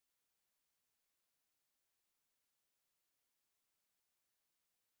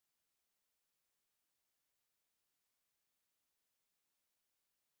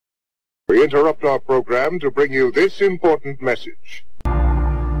We interrupt our program to bring you this important message.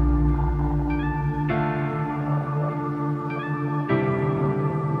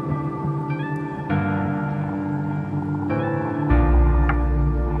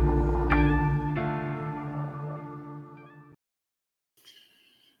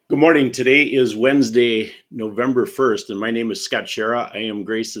 Good morning. Today is Wednesday, November 1st, and my name is Scott Shera. I am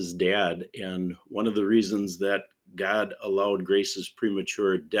Grace's dad, and one of the reasons that God allowed Grace's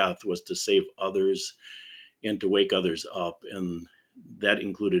premature death was to save others and to wake others up, and that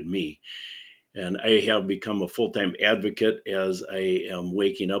included me. And I have become a full-time advocate as I am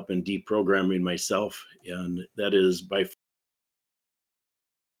waking up and deprogramming myself, and that is by far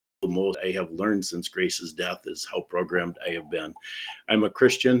the most I have learned since Grace's death is how programmed I have been. I'm a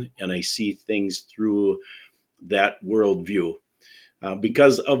Christian, and I see things through that worldview.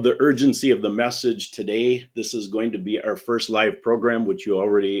 Because of the urgency of the message today, this is going to be our first live program, which you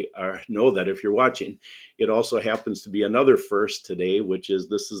already know that if you're watching. It also happens to be another first today, which is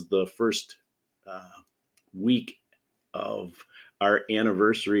this is the first week of our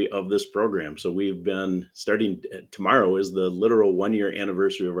anniversary of this program. So we've been starting, tomorrow is the literal 1-year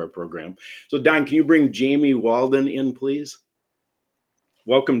anniversary of our program. So Don, can you bring Jamie Walden in, please?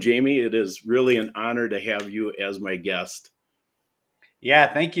 Welcome, Jamie. It is really an honor to have you as my guest.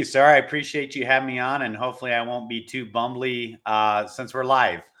 Yeah, thank you, sir. I appreciate you having me on, and hopefully I won't be too bumbly since we're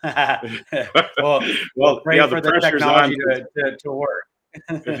live. We'll pray for the technology to work.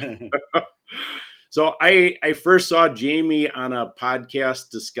 So I first saw Jamie on a podcast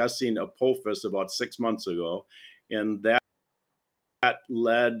discussing Apophis about 6 months ago, and that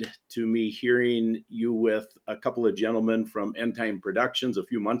led to me hearing you with a couple of gentlemen from End Time Productions a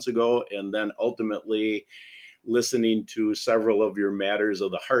few months ago, and then ultimately listening to several of your Matters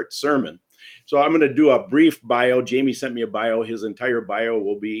of the Heart sermon. So I'm going to do a brief bio. Jamie sent me a bio. His entire bio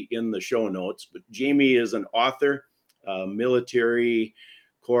will be in the show notes. But Jamie is an author, military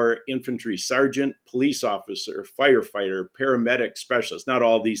Corps infantry sergeant, police officer, firefighter, paramedic specialist. Not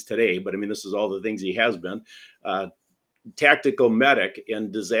all these today, but I mean, this is all the things he has been. Tactical medic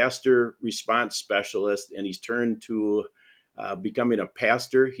and disaster response specialist. And he's turned to becoming a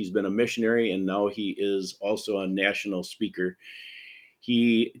pastor. He's been a missionary, and now he is also a national speaker.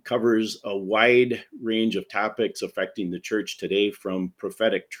 He covers a wide range of topics affecting the church today, from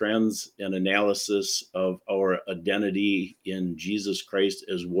prophetic trends and analysis of our identity in Jesus Christ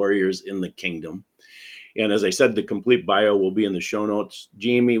as warriors in the kingdom. And as I said, the complete bio will be in the show notes.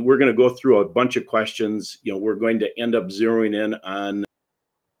 Jamie, we're going to go through a bunch of questions. We're going to end up zeroing in on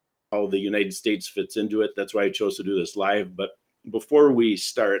how the United States fits into it. That's why I chose to do this live. But before we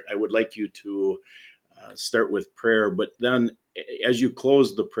start, I would like you to start with prayer. But then as you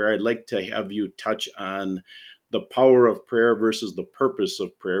close the prayer, I'd like to have you touch on the power of prayer versus the purpose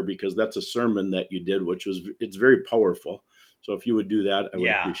of prayer, because that's a sermon that you did, it's very powerful. So if you would do that, I would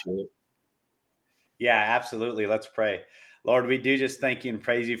appreciate it. Yeah, absolutely. Let's pray. Lord, we do just thank you and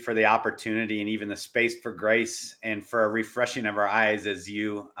praise you for the opportunity and even the space for grace and for a refreshing of our eyes as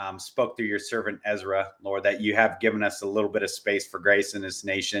you spoke through your servant Ezra, Lord, that you have given us a little bit of space for grace in this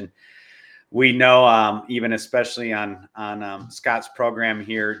nation. We know, even especially on Scott's program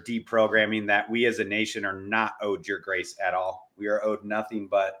here, Deprogramming, that we as a nation are not owed your grace at all. We are owed nothing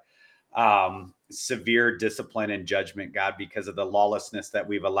but severe discipline and judgment, God, because of the lawlessness that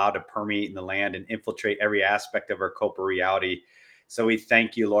we've allowed to permeate in the land and infiltrate every aspect of our corporate reality. So we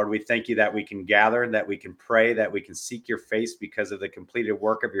thank you, Lord. We thank you that we can gather, that we can pray, that we can seek your face because of the completed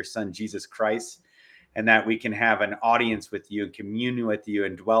work of your Son, Jesus Christ, and that we can have an audience with you and commune with you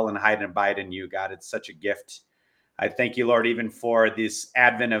and dwell and hide and abide in you, God. It's such a gift. I thank you, Lord, even for this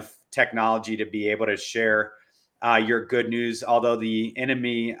advent of technology to be able to share your good news. Although the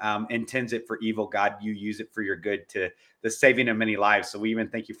enemy intends it for evil, God, you use it for your good, to the saving of many lives. So we even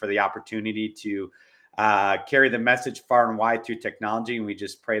thank you for the opportunity to carry the message far and wide through technology. And we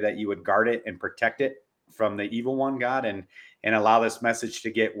just pray that you would guard it and protect it from the evil one, God, and allow this message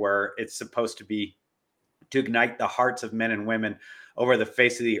to get where it's supposed to be, to ignite the hearts of men and women over the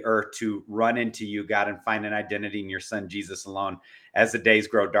face of the earth to run into you, God, and find an identity in your Son, Jesus alone, as the days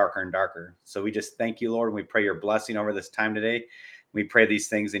grow darker and darker. So we just thank you, Lord, and we pray your blessing over this time today. We pray these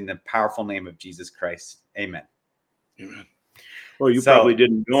things in the powerful name of Jesus Christ. Amen. Amen. Well, you probably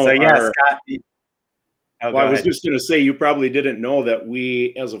didn't know. So yeah, Scott. Well, I was just going to say, you probably didn't know that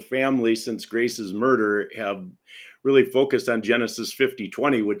we, as a family, since Grace's murder, have really focused on Genesis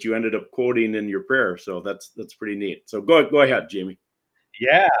 50:20, which you ended up quoting in your prayer. So that's pretty neat. So go ahead, Jamie.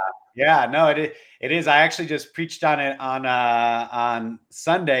 Yeah. Yeah, no, it is. I actually just preached on it on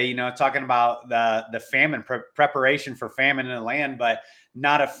Sunday, talking about the famine preparation for famine in the land, but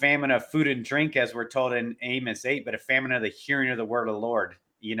not a famine of food and drink as we're told in Amos 8, but a famine of the hearing of the word of the Lord,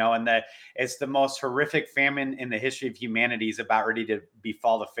 and that it's the most horrific famine in the history of humanity is about ready to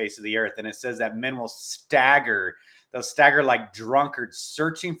befall the face of the earth. And it says that men will stagger. They'll stagger like drunkards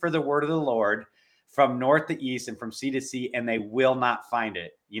searching for the word of the Lord from north to east and from sea to sea, and they will not find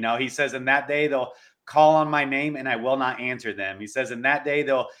it. He says, in that day, they'll call on my name and I will not answer them. He says, in that day,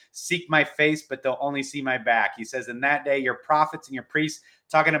 they'll seek my face, but they'll only see my back. He says, in that day, your prophets and your priests,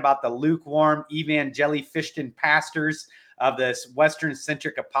 talking about the lukewarm, evangelifistian pastors of this Western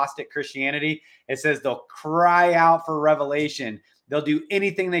centric apostate Christianity, it says they'll cry out for revelation. They'll do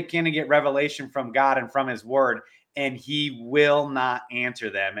anything they can to get revelation from God and from his word, and he will not answer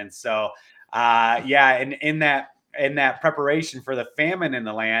them. And so, and in that preparation for the famine in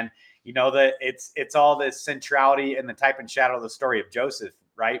the land, that it's all this centrality and the type and shadow of the story of Joseph,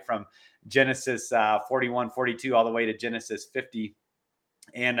 right? From Genesis 41, 42, all the way to Genesis 50.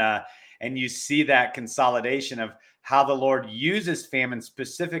 And you see that consolidation of how the Lord uses famine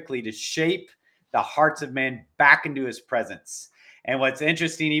specifically to shape the hearts of men back into his presence. And what's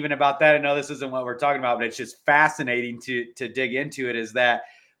interesting even about that, I know this isn't what we're talking about, but it's just fascinating to dig into it, is that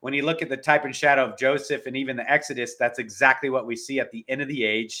when you look at the type and shadow of Joseph and even the Exodus, that's exactly what we see at the end of the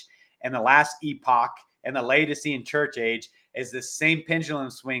age and the last epoch and the Laodicean church age is the same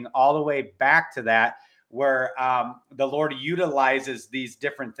pendulum swing all the way back to that, where the Lord utilizes these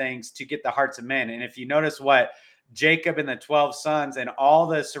different things to get the hearts of men. And if you notice what Jacob and the 12 sons and all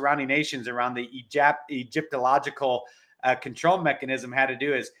the surrounding nations around the Egyptological control mechanism had to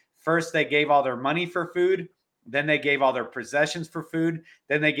do is first they gave all their money for food, then they gave all their possessions for food,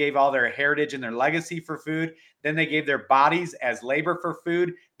 then they gave all their heritage and their legacy for food, then they gave their bodies as labor for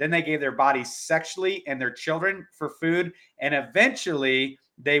food, then they gave their bodies sexually and their children for food, and eventually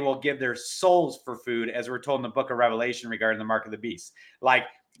they will give their souls for food, as we're told in the book of Revelation regarding the mark of the beast. Like,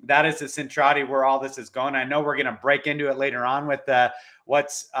 that is the centrality where all this is going. I know we're going to break into it later on with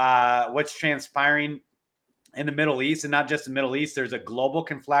what's transpiring in the Middle East, and not just the Middle East. There's a global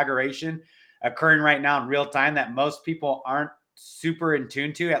conflagration occurring right now in real time that most people aren't super in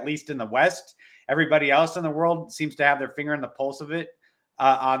tune to, at least in the West. Everybody else in the world seems to have their finger on the pulse of it,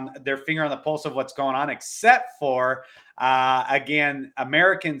 on the pulse of what's going on, except for, again,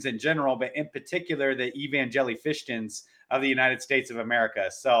 Americans in general, but in particular, the evangelifistians of the United States of America.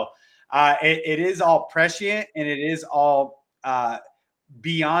 So it is all prescient and it is all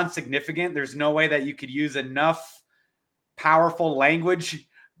beyond significant. There's no way that you could use enough powerful language,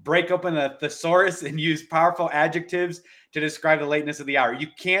 break open the thesaurus and use powerful adjectives to describe the lateness of the hour. You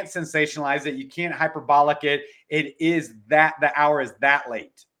can't sensationalize it. You can't hyperbolic it. It is that the hour is that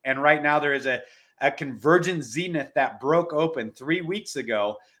late. And right now there is a convergent zenith that broke open 3 weeks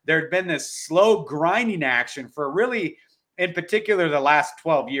ago. There had been this slow grinding action for really, in particular, the last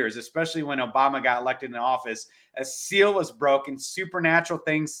 12 years, especially when Obama got elected in office. A seal was broken. Supernatural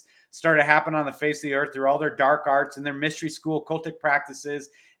things started to happen on the face of the earth through all their dark arts and their mystery school cultic practices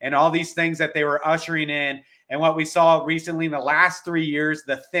and all these things that they were ushering in. And what we saw recently in the last 3 years,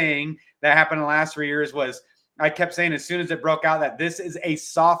 the thing that happened in the last 3 years was, I kept saying as soon as it broke out that this is a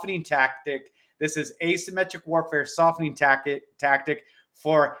softening tactic. This is asymmetric warfare, softening tactic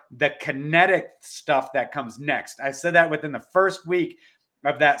for the kinetic stuff that comes next. I said that within the first week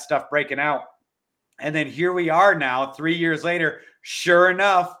of that stuff breaking out. And then here we are now, 3 years later, sure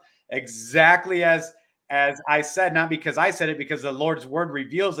enough, exactly as I said, not because I said it, because the Lord's word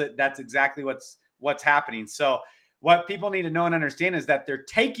reveals it. That's exactly what's happening. So what people need to know and understand is that they're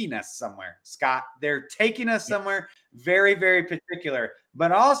taking us somewhere, Scott. They're taking us somewhere very, very particular.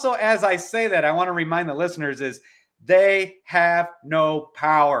 But also, as I say that, I want to remind the listeners is they have no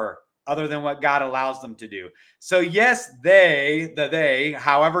power other than what God allows them to do. So yes, they,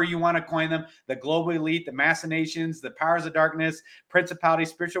 however you want to coin them, the global elite, the machinations, the powers of darkness, principalities,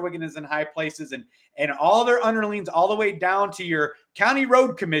 spiritual wickedness in high places, and all their underlings, all the way down to your county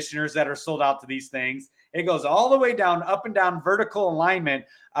road commissioners that are sold out to these things. It goes all the way down, up and down, vertical alignment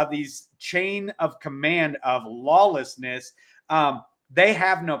of these chain of command of lawlessness. They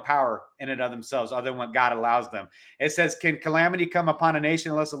have no power in and of themselves other than what God allows them. It says, can calamity come upon a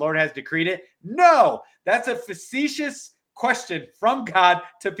nation unless the Lord has decreed it? No, that's a facetious question from God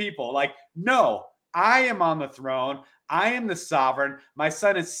to people. Like, no, I am on the throne. I am the sovereign. My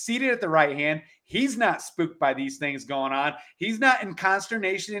son is seated at the right hand. He's not spooked by these things going on. He's not in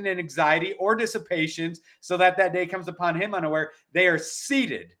consternation and anxiety or dissipations so that day comes upon him unaware. They are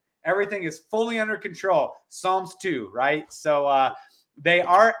seated. Everything is fully under control. Psalms 2, right? So they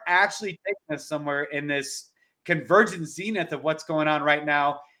are actually taking us somewhere in this convergent zenith of what's going on right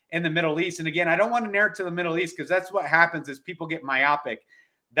now in the Middle East. And again, I don't want to narrow it to the Middle East because that's what happens is people get myopic.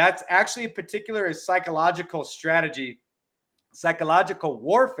 That's actually a particular psychological strategy, psychological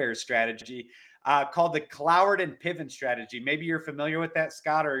warfare strategy called the Cloward and Piven strategy. Maybe you're familiar with that,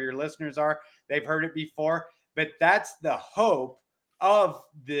 Scott, or your listeners are. They've heard it before. But that's the hope of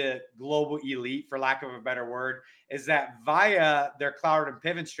the global elite, for lack of a better word, is that via their Cloward and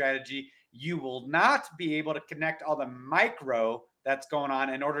Piven strategy, you will not be able to connect all the micro that's going on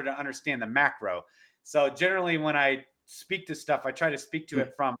in order to understand the macro. So generally when I speak to stuff, I try to speak to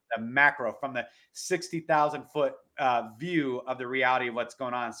it from the macro, from the 60,000 foot view of the reality of what's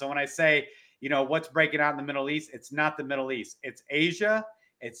going on. So when I say, what's breaking out in the Middle East, it's not the Middle East. It's Asia,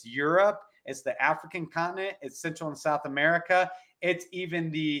 it's Europe, it's the African continent, it's Central and South America. It's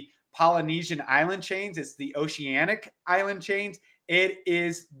even the Polynesian island chains. It's the oceanic island chains. It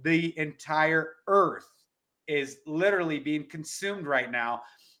is the entire earth is literally being consumed right now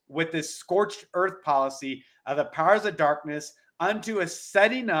with this scorched earth policy of the powers of darkness unto a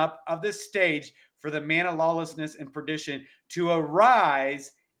setting up of the stage for the man of lawlessness and perdition to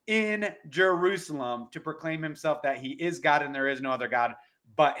arise in Jerusalem to proclaim himself that he is God and there is no other God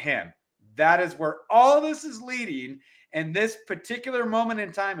but him. That is where all this is leading. And this particular moment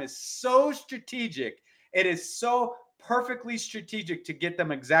in time is so strategic. It is so perfectly strategic to get them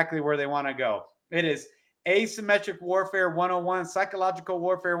exactly where they want to go. It is asymmetric warfare 101, psychological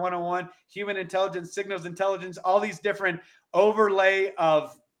warfare 101, human intelligence, signals intelligence, all these different overlay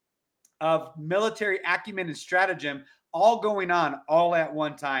of military acumen and stratagem all going on all at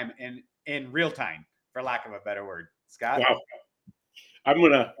one time in real time, for lack of a better word. Scott? Wow. I'm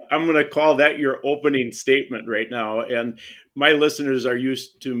gonna call that your opening statement right now. And my listeners are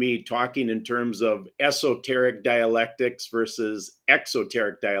used to me talking in terms of esoteric dialectics versus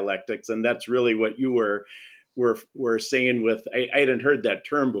exoteric dialectics, and that's really what you were saying with I hadn't heard that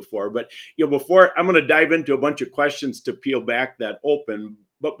term before. But before I'm going to dive into a bunch of questions to peel back that open.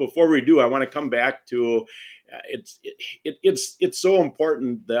 But before we do, I want to come back to it's so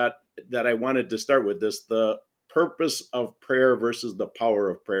important that I wanted to start with this, the purpose of prayer versus the power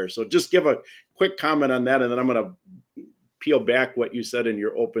of prayer. So just give a quick comment on that, and then I'm going to peel back what you said in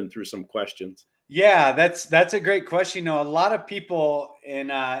your open through some questions. Yeah, that's a great question. A lot of people, and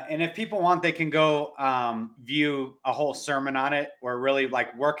if people want, they can go view a whole sermon on it. We're really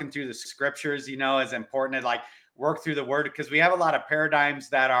like working through the scriptures, is important to like work through the word, because we have a lot of paradigms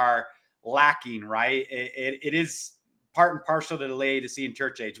that are lacking, right? It is part and parcel to the Laodicean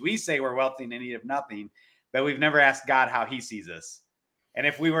church age. We say we're wealthy and in need of nothing, but we've never asked God how he sees us. And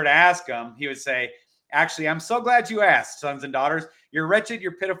if we were to ask him, he would say, actually, I'm so glad you asked, sons and daughters. You're wretched,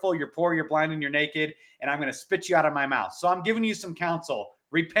 you're pitiful, you're poor, you're blind, and you're naked, and I'm going to spit you out of my mouth. So I'm giving you some counsel.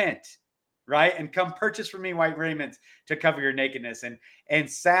 Repent, right? And come purchase from me white raiment to cover your nakedness, and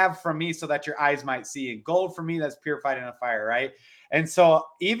salve from me so that your eyes might see, and gold from me that's purified in a fire, right? And so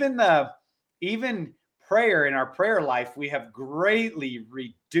even prayer, in our prayer life, we have greatly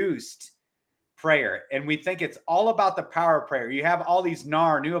reduced prayer, and we think it's all about the power of prayer. You have all these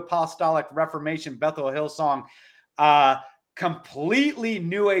New Apostolic Reformation, Bethel Hillsong, completely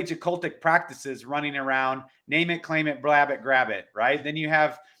new age occultic practices running around, name it, claim it, blab it, grab it, right? Then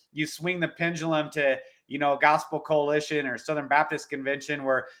you swing the pendulum to, Gospel Coalition or Southern Baptist Convention,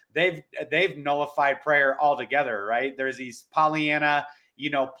 where they've nullified prayer altogether, right? There's these Pollyanna,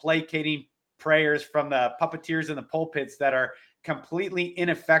 placating prayers from the puppeteers in the pulpits that are completely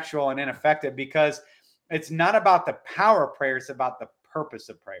ineffectual and ineffective, because it's not about the power of prayer, it's about the purpose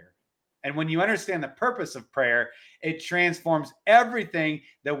of prayer. And when you understand the purpose of prayer, it transforms everything,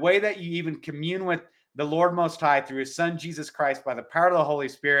 the way that you even commune with the Lord Most High through his son, Jesus Christ, by the power of the Holy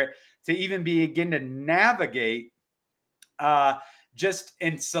Spirit, to even begin to navigate just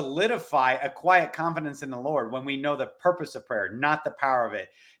and solidify a quiet confidence in the Lord when we know the purpose of prayer, not the power of it.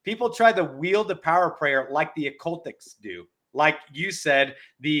 People try to wield the power of prayer like the occultics do. Like you said,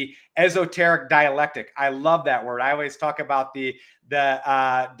 the esoteric dialectic. I love that word. I always talk about the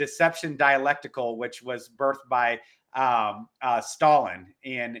deception dialectical, which was birthed by Stalin,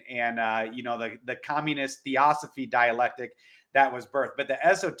 and the communist theosophy dialectic that was birthed. But the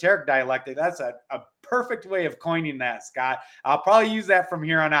esoteric dialectic, that's a perfect way of coining that, Scott. I'll probably use that from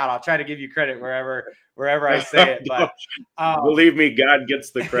here on out. I'll try to give you credit wherever I say it. But believe me, God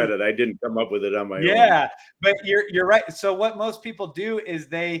gets the credit. I didn't come up with it on my own. Yeah, but you're right. So what most people do is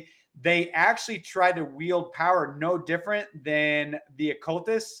they actually try to wield power no different than the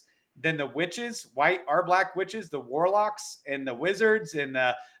occultists, than the witches, white or black witches, the warlocks and the wizards and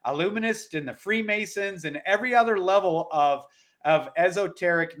the illuminists and the Freemasons and every other level of of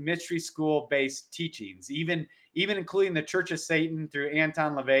esoteric mystery school based teachings, even including the Church of Satan through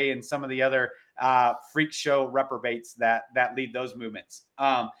Anton LaVey and some of the other freak show reprobates that lead those movements.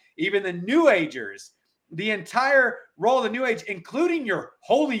 Even the New Agers, the entire role of the New Age, including your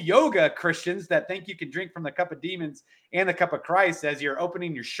holy yoga Christians that think you can drink from the cup of demons and the cup of Christ as you're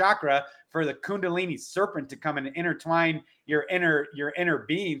opening your chakra for the Kundalini serpent to come and intertwine your inner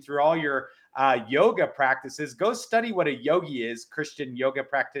being through all your yoga practices. Go study what a yogi is, Christian yoga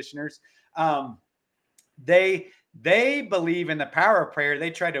practitioners. They believe in the power of prayer.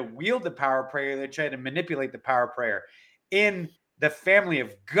 They try to wield the power of prayer. They try to manipulate the power of prayer. In the family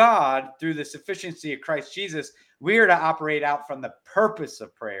of God, through the sufficiency of Christ Jesus, we are to operate out from the purpose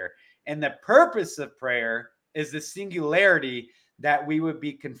of prayer. And the purpose of prayer is the singularity that we would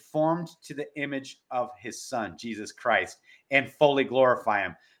be conformed to the image of his son, Jesus Christ, and fully glorify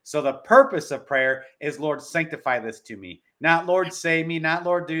him. So the purpose of prayer is, Lord, sanctify this to me. Not, Lord, save me. Not,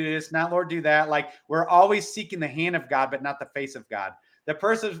 Lord, do this. Not, Lord, do that. Like, we're always seeking the hand of God, but not the face of God. The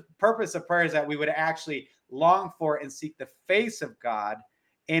purpose of prayer is that we would actually long for and seek the face of God.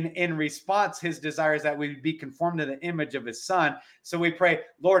 And in response, his desire is that we be conformed to the image of his son. So we pray,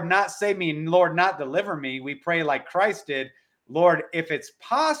 Lord, not save me, and Lord, not deliver me. We pray like Christ did, Lord, if it's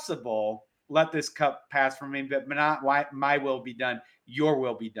possible, let this cup pass from me, but not my will be done. Your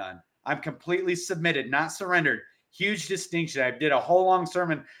will be done. I'm completely submitted, not surrendered. Huge distinction. I did a whole long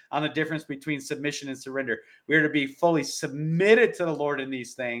sermon on the difference between submission and surrender. We are to be fully submitted to the Lord in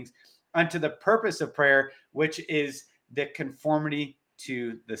these things unto the purpose of prayer, which is the conformity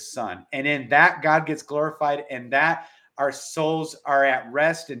to the Son. And in that, God gets glorified, and that our souls are at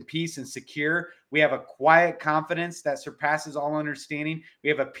rest and peace and secure. We have a quiet confidence that surpasses all understanding. We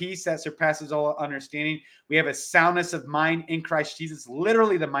have a peace that surpasses all understanding. We have a soundness of mind in Christ Jesus,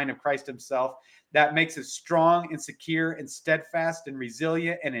 literally the mind of Christ himself, that makes us strong and secure and steadfast and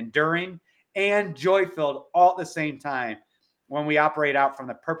resilient and enduring and joy-filled all at the same time when we operate out from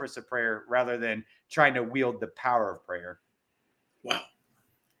the purpose of prayer rather than trying to wield the power of prayer. Wow.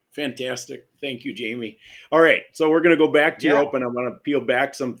 Fantastic. Thank you, Jamie. All right. So we're going to go back to your open. I want to peel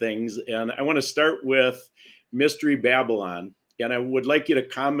back some things, and I want to start with Mystery Babylon. And I would like you to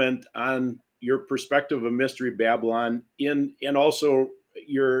comment on your perspective of Mystery Babylon and also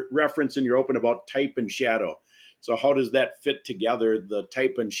your reference in your open about type and shadow. So how does that fit together, the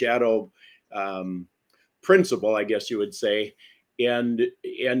type and shadow principle, I guess you would say, and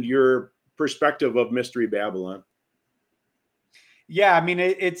your perspective of Mystery Babylon? Yeah, I mean,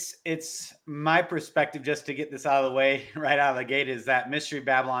 it's my perspective, just to get this out of the way right out of the gate, is that Mystery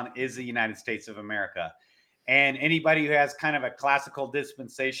Babylon is the United States of America. And anybody who has kind of a classical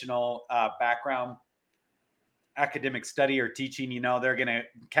dispensational background, academic study or teaching, they're going to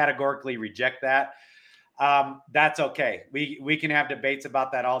categorically reject that. That's okay. We can have debates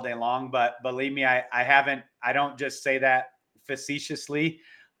about that all day long, but believe me, I don't just say that facetiously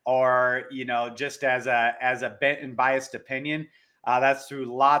or, just as a bent and biased opinion. That's through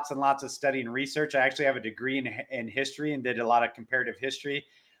lots and lots of study and research. I actually have a degree in history and did a lot of comparative history.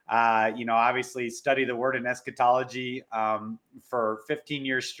 Obviously studied the word in eschatology for 15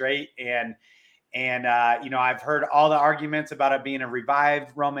 years straight. And I've heard all the arguments about it being a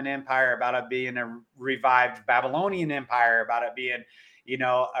revived Roman Empire, about it being a revived Babylonian Empire, about it being,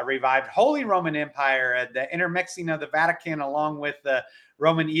 a revived Holy Roman Empire, the intermixing of the Vatican along with the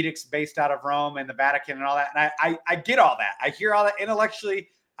Roman edicts based out of Rome and the Vatican and all that. And I get all that. I hear all that intellectually.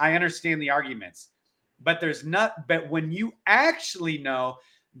 I understand the arguments, but when you actually know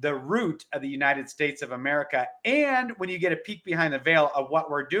the root of the United States of America, and when you get a peek behind the veil of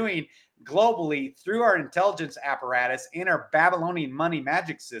what we're doing globally through our intelligence apparatus and our Babylonian money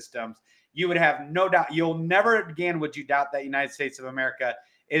magic systems, you would have no doubt. You'll never again would you doubt that United States of America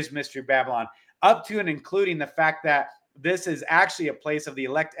is Mystery Babylon, up to and including the fact that this is actually a place of the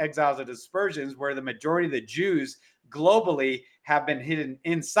elect exiles and dispersions, where the majority of the Jews globally have been hidden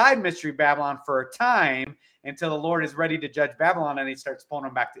inside Mystery Babylon for a time until the Lord is ready to judge Babylon and he starts pulling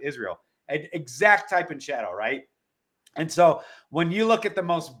them back to Israel. An exact type and shadow, right? And so when you look at the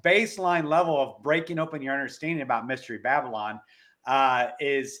most baseline level of breaking open your understanding about Mystery Babylon,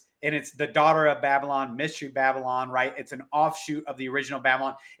 it's the daughter of Babylon, Mystery Babylon, right? It's an offshoot of the original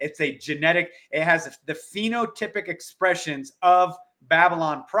Babylon. It has the phenotypic expressions of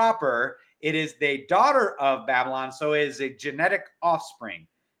Babylon proper. It is the daughter of Babylon, so it is a genetic offspring.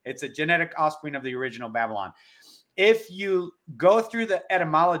 It's a genetic offspring of the original Babylon. If you go through the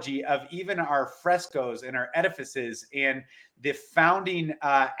etymology of even our frescoes and our edifices and the founding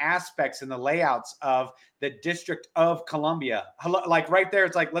aspects and the layouts of the District of Columbia, like right there,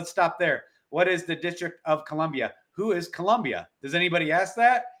 it's like, let's stop there. What is the District of Columbia? who is Colombia? Does anybody ask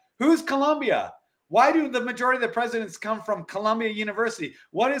that? Who's Colombia? Why do the majority of the presidents come from Columbia University?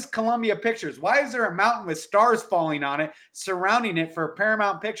 What is Columbia Pictures? Why is there a mountain with stars falling on it, surrounding it for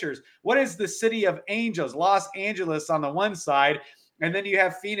Paramount Pictures? What is the city of angels, Los Angeles on the one side, and then you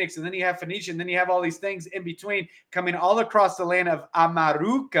have Phoenix, and then you have Phoenicia, and then you have all these things in between coming all across the land of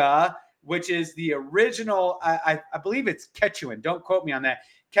Amaruca, which is the original, I believe it's Quechuan. Don't quote me on that.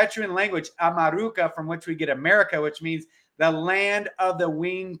 Quechuan language, Amaruca, from which we get America, which means the land of the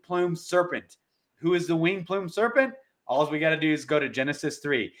winged plume serpent. Who is the winged plume serpent? All we got to do is go to Genesis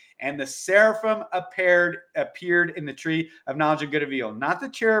 3. And the seraphim appeared in the tree of knowledge of good and evil. Not the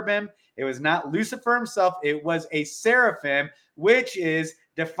cherubim. It was not Lucifer himself. It was a seraphim, which is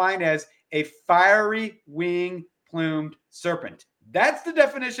defined as a fiery wing plumed serpent. That's the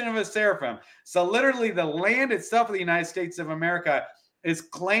definition of a seraphim. So literally the land itself of the United States of America is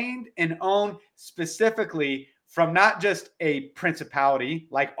claimed and owned specifically from not just a principality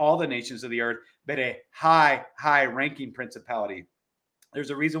like all the nations of the earth, but a high ranking principality. There's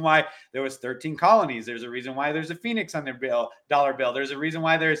a reason why there was 13 colonies. There's a reason why there's a phoenix on their dollar bill. There's a reason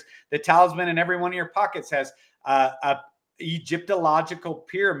why there's the talisman in every one of your pockets has a Egyptological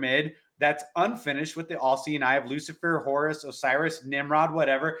pyramid that's unfinished with the all-seeing eye of Lucifer, Horus, Osiris, Nimrod,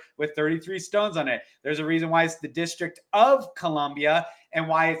 whatever, with 33 stones on it. There's a reason why it's the District of Columbia and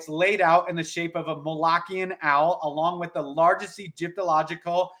why it's laid out in the shape of a Molochian owl, along with the largest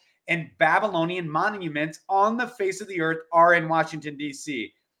Egyptological and Babylonian monuments on the face of the earth are in Washington,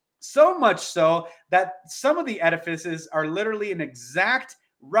 D.C. So much so that some of the edifices are literally an exact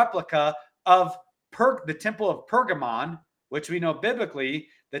replica of the Temple of Pergamon, which we know biblically,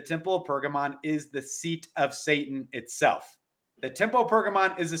 the Temple of Pergamon is the seat of Satan itself. The Temple of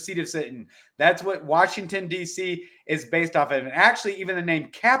Pergamon is the seat of Satan. That's what Washington, D.C. is based off of. And actually, even the name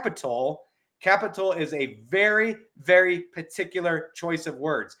Capitol is a very, very particular choice of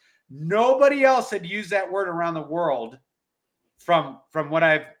words. Nobody else had used that word around the world from what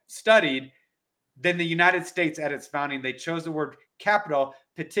I've studied than the United States at its founding. They chose the word capital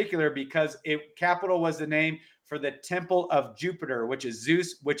particular because capital was the name for the temple of Jupiter, which is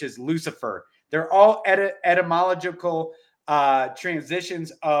Zeus, which is Lucifer. They're all etymological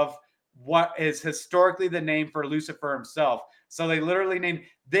transitions of what is historically the name for Lucifer himself. So they literally named,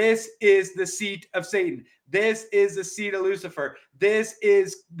 this is the seat of Satan. This is the seat of Lucifer. This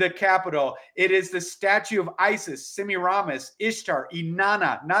is the capital. It is the statue of Isis, Semiramis, Ishtar,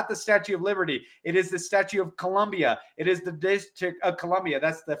 Inanna, not the Statue of Liberty. It is the Statue of Columbia. It is the District of Columbia.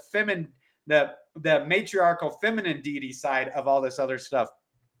 That's the feminine, the matriarchal feminine deity side of all this other stuff.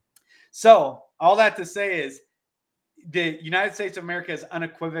 So all that to say is, the United States of America is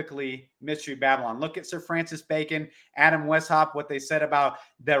unequivocally Mystery Babylon. Look at Sir Francis Bacon, Adam Weishaupt, what they said about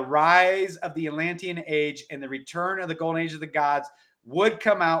the rise of the Atlantean age and the return of the golden age of the gods would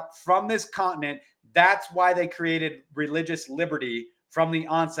come out from this continent. That's why they created religious liberty from the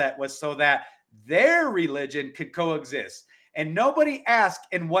onset, was so that their religion could coexist. And nobody asked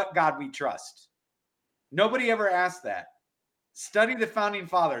in what God we trust. Nobody ever asked that. Study the founding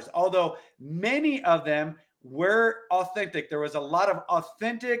fathers, although many of them were authentic. There was a lot of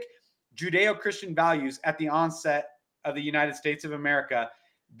authentic Judeo-Christian values at the onset of the United States of America.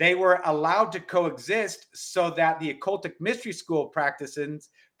 They were allowed to coexist so that the occultic mystery school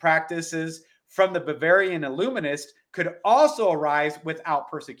practices from the Bavarian Illuminists could also arise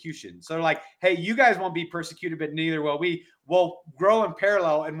without persecution. So they're like, hey, you guys won't be persecuted, but neither will we. We'll grow in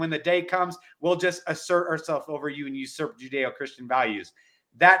parallel, and when the day comes, we'll just assert ourselves over you and usurp Judeo-Christian values.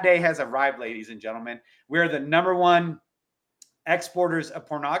 That day has arrived, ladies and gentlemen. We are the number one exporters of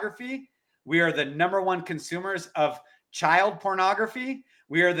pornography. We are the number one consumers of child pornography.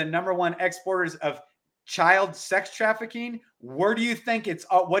 We are the number one exporters of child sex trafficking. What do you think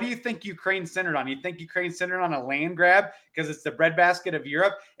Ukraine's centered on? You think Ukraine's centered on a land grab because it's the breadbasket of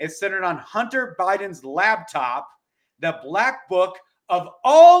Europe? It's centered on Hunter Biden's laptop, the black book of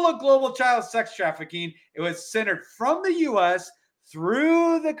all of global child sex trafficking. It was centered from the U.S.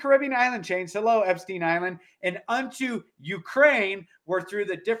 through the Caribbean island chains, hello, Epstein Island, and unto Ukraine, where through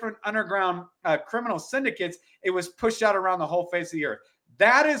the different underground criminal syndicates, it was pushed out around the whole face of the earth.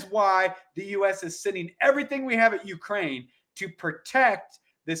 That is why the U.S. is sending everything we have at Ukraine to protect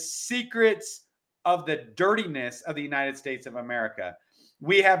the secrets of the dirtiness of the United States of America.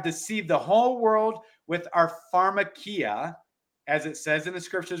 We have deceived the whole world with our pharmakia, as it says in the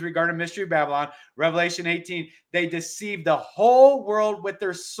scriptures regarding Mystery Babylon, Revelation 18, they deceived the whole world with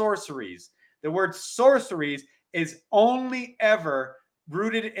their sorceries. The word sorceries is only ever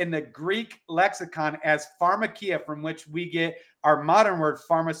rooted in the Greek lexicon as pharmakia, from which we get our modern word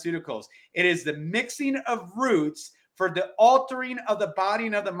pharmaceuticals. It is the mixing of roots for the altering of the body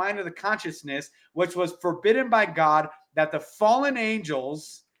and of the mind of the consciousness, which was forbidden by God, that the fallen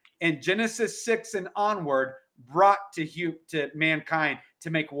angels in Genesis 6 and onward brought to mankind to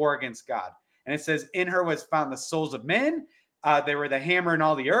make war against God. And it says, in her was found the souls of men. They were the hammer in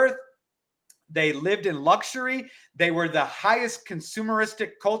all the earth. They lived in luxury. They were the highest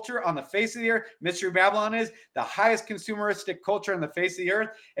consumeristic culture on the face of the earth. Mystery Babylon is the highest consumeristic culture on the face of the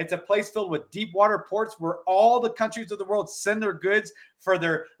earth. It's a place filled with deep water ports where all the countries of the world send their goods for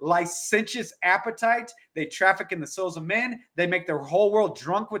their licentious appetite. They traffic in the souls of men. They make their whole world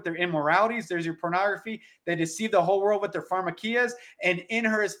drunk with their immoralities. There's your pornography. They deceive the whole world with their pharmakias. And in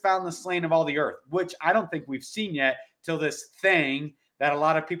her is found the slain of all the earth, which I don't think we've seen yet till this thing that a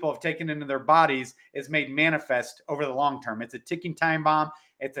lot of people have taken into their bodies is made manifest over the long term. It's a ticking time bomb.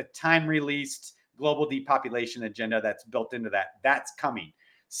 It's a time-released global depopulation agenda that's built into that. That's coming.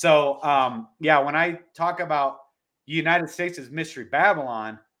 So, when I talk about the United States as Mystery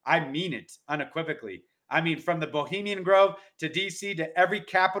Babylon, I mean it unequivocally. I mean, from the Bohemian Grove to D.C. to every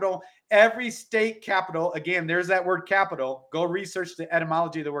capital, every state capital. Again, there's that word capital. Go research the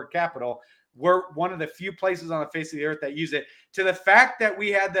etymology of the word capital. We're one of the few places on the face of the earth that use it, to the fact that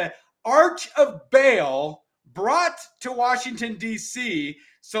we had the Arch of Baal brought to Washington, D.C.,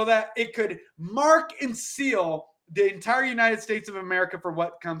 so that it could mark and seal the entire United States of America for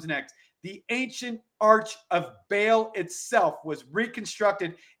what comes next. The ancient Arch of Baal itself was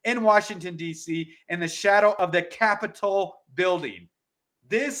reconstructed in Washington, D.C., in the shadow of the Capitol building.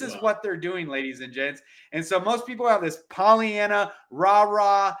 This is what they're doing, ladies and gents. And so most people have this Pollyanna,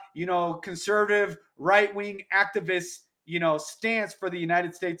 rah-rah, conservative, right-wing activist, stance for the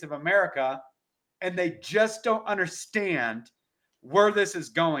United States of America. And they just don't understand where this is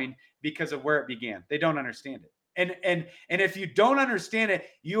going because of where it began. They don't understand it. And if you don't understand it,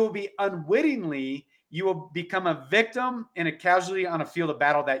 you will be unwittingly, you will become a victim and a casualty on a field of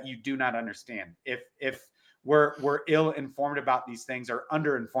battle that you do not understand. If we're ill-informed about these things or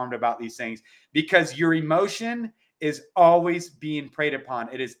under-informed about these things, because your emotion is always being preyed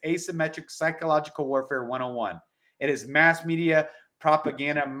upon. It is asymmetric psychological warfare 101. It is mass media,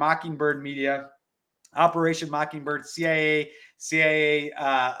 propaganda, Mockingbird media, Operation Mockingbird, CIA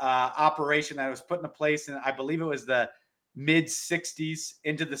operation that was put into place in, I believe it was the mid-60s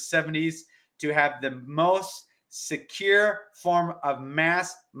into the 70s, to have the most secure form of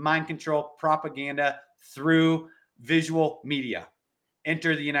mass mind control propaganda through visual media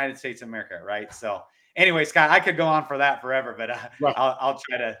enter the United States of America, right? So anyway, Scott, I could go on for that forever, but I'll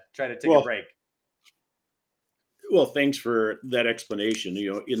try to take a break. Well, thanks for that explanation.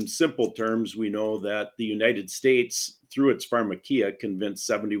 In simple terms, we know that the United States, through its pharmakia, convinced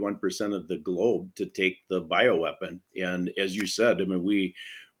 71% of the globe to take the bioweapon. And as you said, I mean, we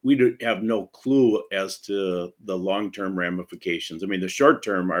have no clue as to the long-term ramifications. I mean, the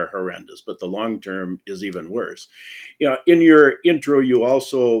short-term are horrendous, but the long-term is even worse. In your intro, you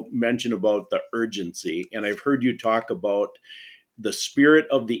also mentioned about the urgency, and I've heard you talk about the spirit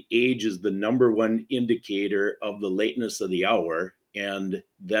of the age is the number one indicator of the lateness of the hour, and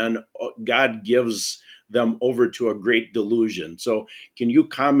then God gives them over to a great delusion. So can you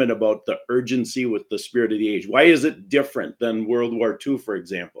comment about the urgency with the spirit of the age? Why is it different than World War II, for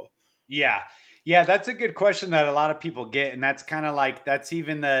example? Yeah, that's a good question that a lot of people get. And that's kind of like, that's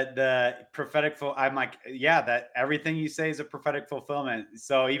even the prophetic, I'm like, yeah, that everything you say is a prophetic fulfillment.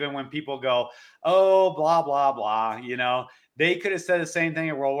 So even when people go, oh, blah, blah, blah, they could have said the same thing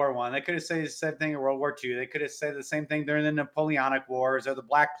in World War I. They could have said the same thing in World War II. They could have said the same thing during the Napoleonic Wars or the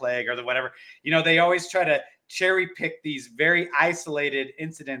Black Plague or the whatever. They always try to cherry pick these very isolated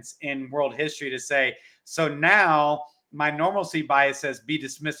incidents in world history to say, so now my normalcy bias says be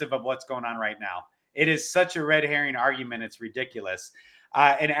dismissive of what's going on right now. It is such a red herring argument. It's ridiculous.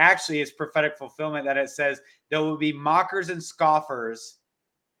 And actually it's prophetic fulfillment that it says there will be mockers and scoffers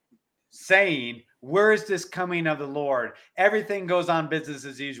saying, where is this coming of the Lord? Everything goes on business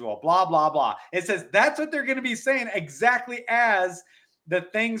as usual, blah, blah, blah. It says that's what they're going to be saying exactly as the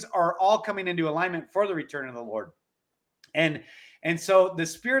things are all coming into alignment for the return of the Lord. And so the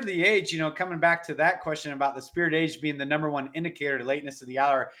spirit of the age, coming back to that question about the spirit of age being the number one indicator to lateness of the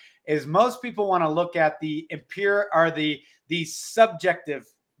hour, is most people want to look at the the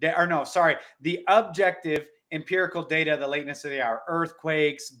objective empirical data of the lateness of the hour: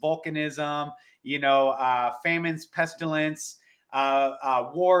 earthquakes, volcanism, famines, pestilence,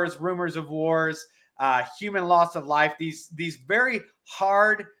 wars, rumors of wars, human loss of life. These very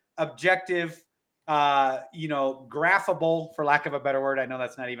hard, objective graphable, for lack of a better word. I know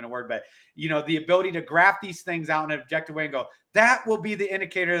that's not even a word, but, the ability to graph these things out in an objective way and go, that will be the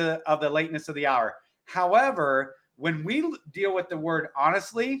indicator of the lateness of the hour. However, when we deal with the word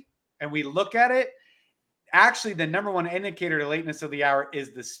honestly and we look at it, actually the number one indicator of the lateness of the hour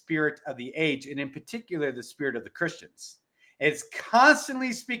is the spirit of the age, and in particular, the spirit of the Christians. It's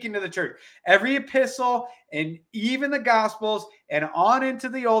constantly speaking to the church. Every epistle and even the Gospels and on into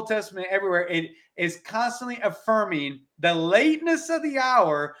the Old Testament, everywhere, it is constantly affirming the lateness of the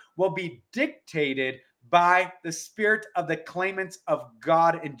hour will be dictated by the spirit of the claimants of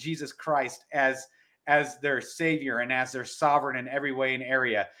God and Jesus Christ as their Savior and as their sovereign in every way and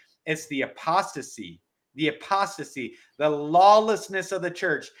area. It's the apostasy, the lawlessness of the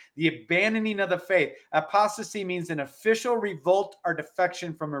church, the abandoning of the faith. Apostasy means an official revolt or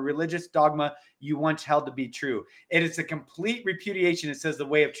defection from a religious dogma you once held to be true. It is a complete repudiation. It says the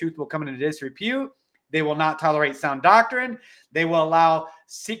way of truth will come into disrepute. They will not tolerate sound doctrine. They will allow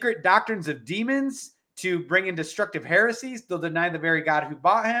secret doctrines of demons to bring in destructive heresies. They'll deny the very God who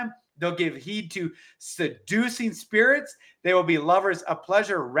bought him. They'll give heed to seducing spirits. They will be lovers of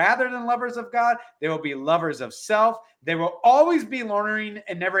pleasure rather than lovers of God. They will be lovers of self. They will always be learning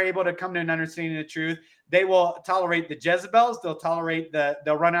and never able to come to an understanding of the truth. They will tolerate the Jezebels.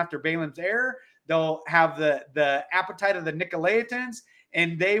 They'll run after Balaam's error. They'll have the appetite of the Nicolaitans,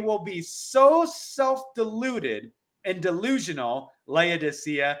 and they will be so self-deluded and delusional,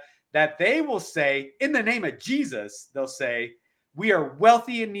 Laodicea, that they will say, in the name of Jesus, they'll say, we are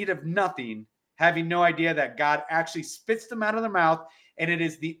wealthy in need of nothing, having no idea that God actually spits them out of their mouth. And it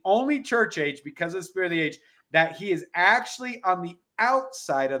is the only church age, because of the spirit of the age, that he is actually on the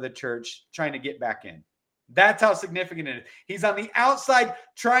outside of the church trying to get back in. That's how significant it is. He's on the outside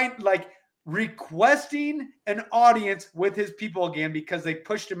requesting an audience with his people again because they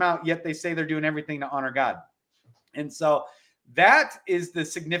pushed him out, yet they say they're doing everything to honor God. And so that is the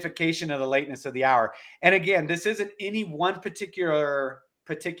signification of the lateness of the hour. And again, this isn't any one particular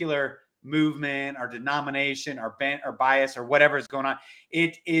movement or denomination or bent or bias or whatever is going on.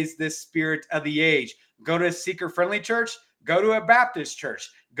 It is the spirit of the age. Go to a seeker-friendly church, go to a Baptist church,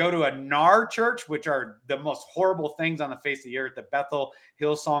 go to a NAR church, which are the most horrible things on the face of the earth, the Bethel,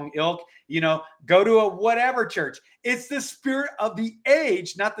 Hillsong ilk, go to a whatever church. It's the spirit of the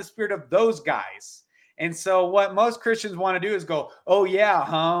age, not the spirit of those guys. And so what most Christians want to do is go, oh yeah,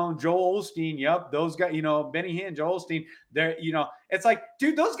 Joel Osteen, yep, those guys, Benny Hinn, Joel Osteen, they're, it's like,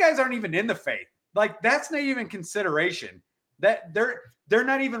 dude, those guys aren't even in the faith. Like, that's not even consideration. That they're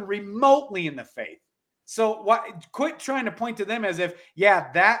not even remotely in the faith. So quit trying to point to them as if,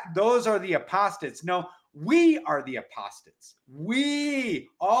 those are the apostates. No, we are the apostates.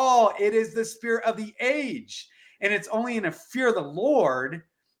 It is the spirit of the age. And it's only in a fear of the Lord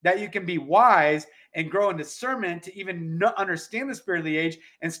that you can be wise and grow in discernment to even understand the spirit of the age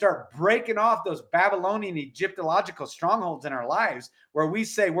and start breaking off those Babylonian Egyptological strongholds in our lives where we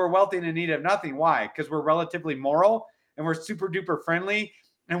say we're wealthy and in need of nothing. Why? Because we're relatively moral and we're super duper friendly.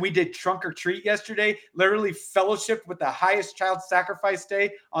 And we did trunk or treat yesterday, literally fellowshiped with the highest child sacrifice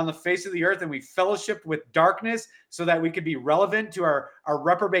day on the face of the earth. And we fellowshiped with darkness so that we could be relevant to our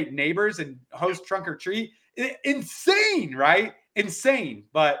reprobate neighbors and host trunk or treat. Insane, right? Insane.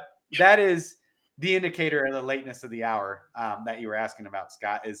 But that is the indicator of the lateness of the hour that you were asking about,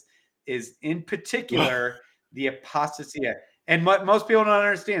 Scott, is in particular the apostasy. And what most people don't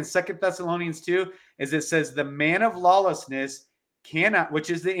understand, 2 Thessalonians 2, is it says the man of lawlessness cannot,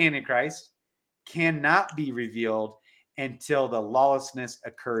 which is the Antichrist, cannot be revealed until the lawlessness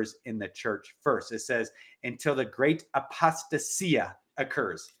occurs in the church first. It says until the great apostasia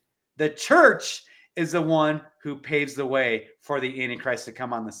occurs. The church is the one who paves the way for the Antichrist to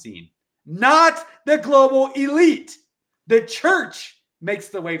come on the scene. Not the global elite. The church makes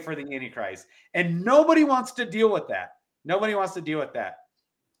the way for the Antichrist. And nobody wants to deal with that.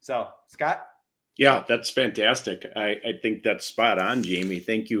 So, Scott? Yeah, that's fantastic. I think that's spot on, Jamie.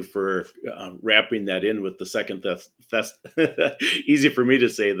 Thank you for wrapping that in with the second easy for me to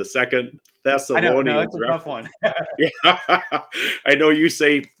say, the Second Thessalonians. I know, it's a tough one. Yeah. I know you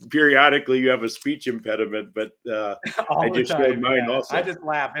say periodically you have a speech impediment, but I just showed mine also. I just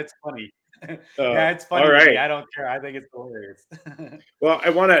laugh. It's funny. It's funny. All right. I don't care. I think it's hilarious. Well, I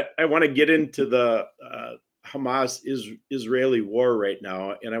want to get into the Hamas-Israeli war right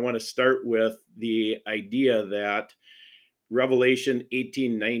now, and I want to start with the idea that Revelation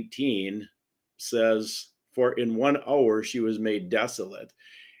 18:19 says, "For in 1 hour she was made desolate."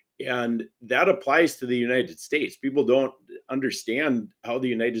 And that applies to the United States. People don't understand how the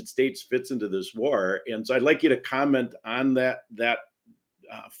United States fits into this war. And so I'd like you to comment on that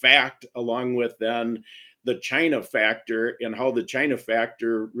fact, along with then the China factor, and how the China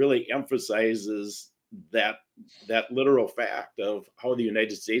factor really emphasizes that literal fact of how the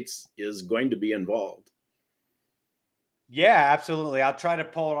United States is going to be involved. Yeah, absolutely. I'll try to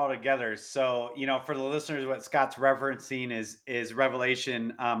pull it all together. So, for the listeners, what Scott's referencing is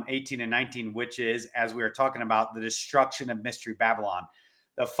Revelation 18 and 19, which is, as we were talking about, the destruction of Mystery Babylon,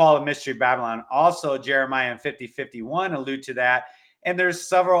 the fall of Mystery Babylon. Also, Jeremiah 50:51 allude to that. And there's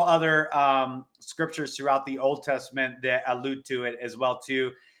several other scriptures throughout the Old Testament that allude to it as well,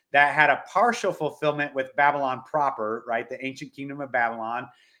 too, that had a partial fulfillment with Babylon proper, right? The ancient kingdom of Babylon.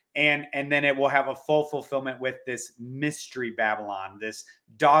 And then it will have a full fulfillment with this Mystery Babylon, this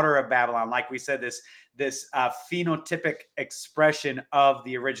daughter of Babylon. Like we said, this phenotypic expression of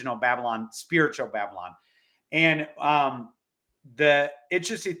the original Babylon, spiritual Babylon. And the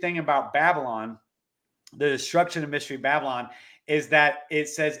interesting thing about Babylon, the destruction of Mystery Babylon, is that it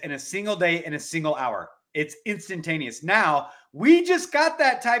says in a single day, in a single hour. It's instantaneous. Now, we just got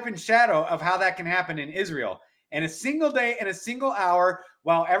that type and shadow of how that can happen in Israel. In a single day, in a single hour,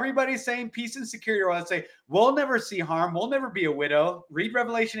 while everybody's saying peace and security, or let's say, we'll never see harm, we'll never be a widow. Read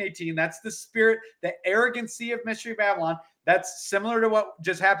Revelation 18. That's the spirit, the arrogancy of Mystery Babylon. That's similar to what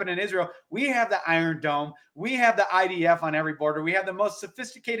just happened in Israel. We have the Iron Dome. We have the IDF on every border. We have the most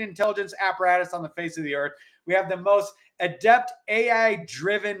sophisticated intelligence apparatus on the face of the earth. We have the most adept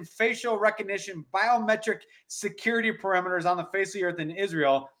AI-driven facial recognition, biometric security parameters on the face of the earth in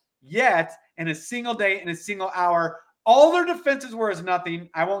Israel. Yet, in a single day, in a single hour, all their defenses were as nothing.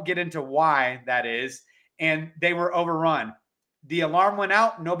 I won't get into why that is. And they were overrun. The alarm went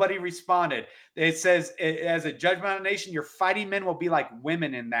out. Nobody responded. It says, as a judgment on a nation, your fighting men will be like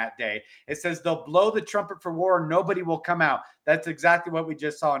women in that day. It says they'll blow the trumpet for war. Nobody will come out. That's exactly what we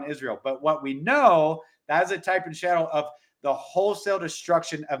just saw in Israel. But what we know, that is a type and shadow of the wholesale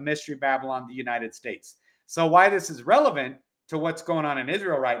destruction of Mystery Babylon, the United States. So why this is relevant to what's going on in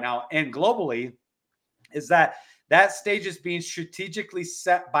Israel right now and globally is that stage is being strategically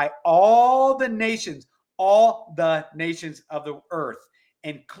set by all the nations of the earth,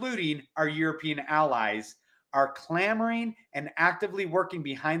 including our European allies, are clamoring and actively working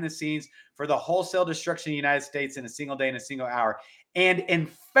behind the scenes for the wholesale destruction of the United States in a single day, in a single hour. And in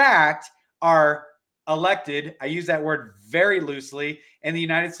fact, are elected, I use that word very loosely, in the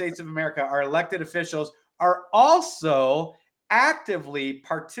United States of America, our elected officials are also actively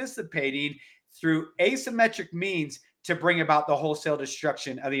participating through asymmetric means to bring about the wholesale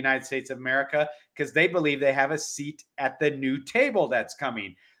destruction of the United States of America, because they believe they have a seat at the new table that's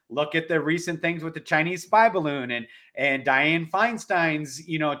coming. Look at the recent things with the Chinese spy balloon and Dianne Feinstein's,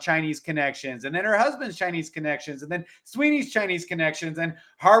 Chinese connections, and then her husband's Chinese connections, and then Sweeney's Chinese connections, and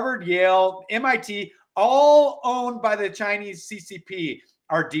Harvard, Yale, MIT, all owned by the Chinese CCP.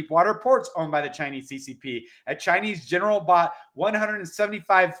 Our deep water ports owned by the Chinese CCP. A Chinese general bought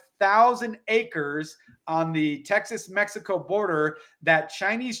 175,000 acres on the Texas-Mexico border that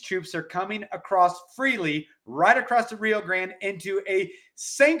Chinese troops are coming across freely, right across the Rio Grande, into a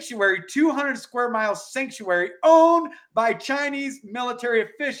sanctuary, 200 square mile sanctuary owned by Chinese military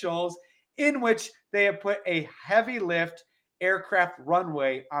officials, in which they have put a heavy lift aircraft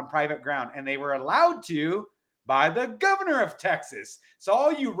runway on private ground. And they were allowed to by the governor of Texas. So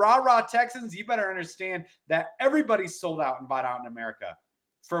all you rah-rah Texans, you better understand that everybody's sold out and bought out in America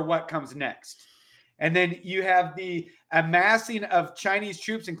for what comes next. And then you have the amassing of Chinese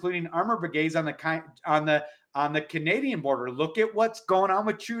troops, including armor brigades on the Canadian border. Look at what's going on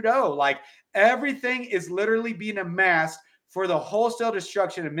with Trudeau. Like, everything is literally being amassed for the wholesale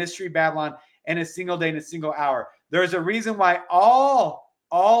destruction of Mystery Babylon in a single day, in a single hour. There's a reason why all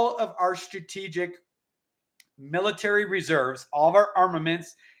of our strategic military reserves, all of our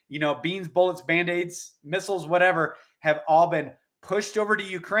armaments, beans, bullets, band-aids, missiles, whatever, have all been pushed over to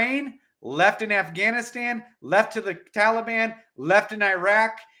Ukraine, left in Afghanistan, left to the Taliban, left in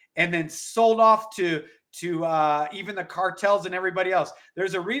Iraq, and then sold off to even the cartels and everybody else.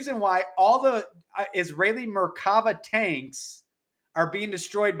 There's a reason why all the Israeli Merkava tanks are being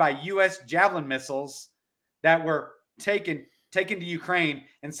destroyed by U.S. Javelin missiles that were taken to Ukraine,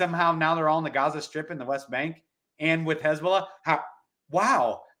 and somehow now they're all in the Gaza Strip in the West Bank and with Hezbollah.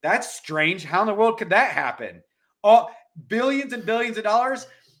 Wow, that's strange. How in the world could that happen? Billions and billions of dollars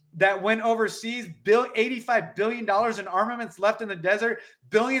that went overseas, $85 billion in armaments left in the desert,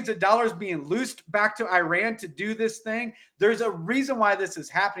 billions of dollars being loosed back to Iran to do this thing. There's a reason why this is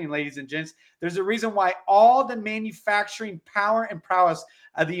happening, ladies and gents. There's a reason why all the manufacturing power and prowess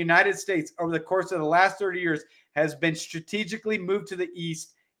of the United States over the course of the last 30 years has been strategically moved to the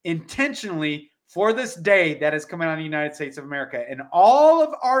east intentionally for this day that is coming on the United States of America. And all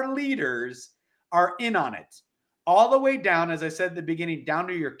of our leaders are in on it. All the way down, as I said at the beginning, down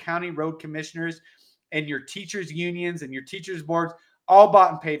to your county road commissioners and your teachers' unions and your teachers' boards, all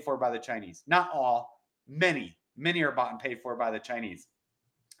bought and paid for by the Chinese. Not all, many are bought and paid for by the Chinese.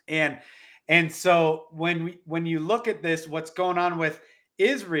 And so when you look at this, what's going on with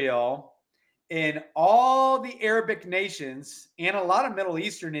Israel and all the Arabic nations and a lot of Middle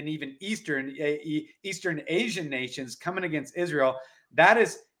Eastern and even Eastern Asian nations coming against Israel, that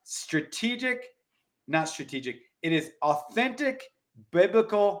is not strategic. It is authentic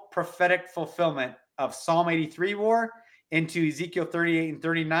biblical prophetic fulfillment of Psalm 83 war into Ezekiel 38 and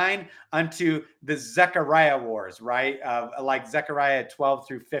 39 unto the Zechariah wars, right? Like Zechariah 12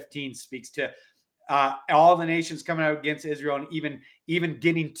 through 15 speaks to all the nations coming out against Israel and even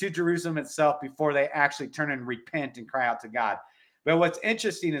getting to Jerusalem itself before they actually turn and repent and cry out to God. But what's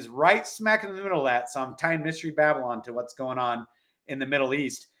interesting is right smack in the middle of that, so I'm tying Mystery Babylon to what's going on in the Middle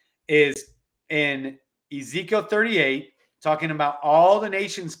East, is in Ezekiel 38, talking about all the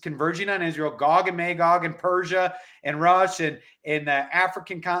nations converging on Israel, Gog and Magog and Persia and Rush and the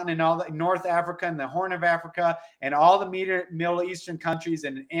African continent, all the North Africa and the Horn of Africa and all the Middle Eastern countries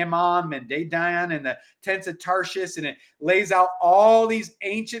and Ammon and Dedan and the tents of Tarshish. And it lays out all these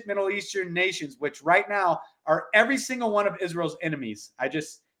ancient Middle Eastern nations, which right now are every single one of Israel's enemies. I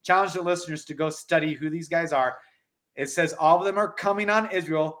just challenge the listeners to go study who these guys are. It says all of them are coming on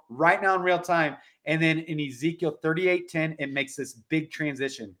Israel right now in real time. And then in Ezekiel 38:10, it makes this big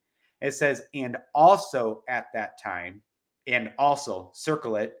transition. It says, and also at that time, and also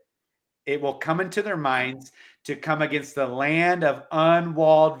circle it, it will come into their minds to come against the land of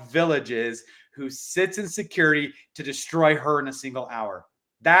unwalled villages who sits in security to destroy her in a single hour.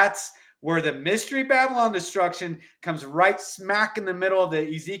 That's where the Mystery Babylon destruction comes right smack in the middle of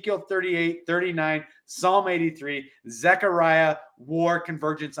the Ezekiel 38, 39, Psalm 83, Zechariah war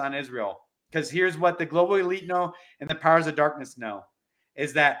convergence on Israel. Because here's what the global elite know and the powers of darkness know,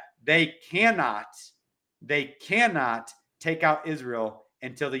 is that they cannot take out Israel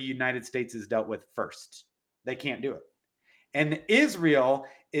until the United States is dealt with first. They can't do it. And Israel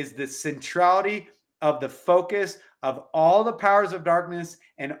is the centrality of the focus of all the powers of darkness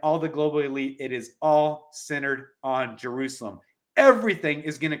and all the global elite. It is all centered on Jerusalem. Everything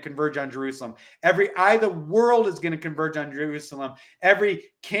is going to converge on Jerusalem. Every eye of the world is going to converge on Jerusalem. Every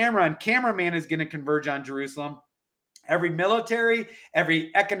camera and cameraman is going to converge on Jerusalem. Every military,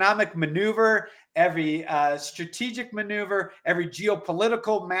 every economic maneuver, every strategic maneuver, every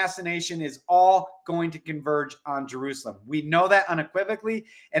geopolitical machination is all going to converge on Jerusalem. We know that unequivocally,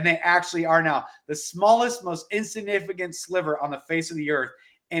 and they actually are now. The smallest, most insignificant sliver on the face of the earth,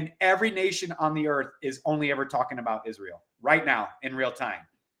 and every nation on the earth is only ever talking about Israel right now in real time.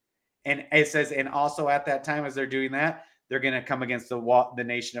 And it says, and also at that time, as they're doing that, they're going to come against the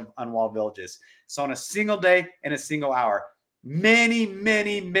nation of unwalled villages. So on a single day and a single hour, many,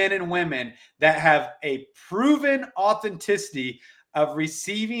 many men and women that have a proven authenticity of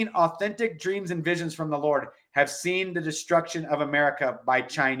receiving authentic dreams and visions from the Lord have seen the destruction of America by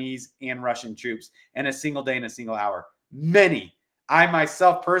Chinese and Russian troops in a single day and a single hour. Many. I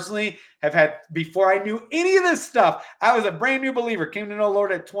myself personally have had, before I knew any of this stuff, I was a brand new believer, came to know the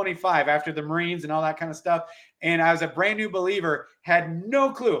Lord at 25 after the Marines and all that kind of stuff. And I was a brand new believer, had no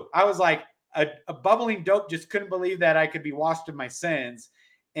clue. I was like a bubbling dope, just couldn't believe that I could be washed of my sins.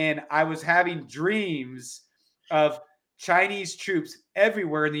 And I was having dreams of Chinese troops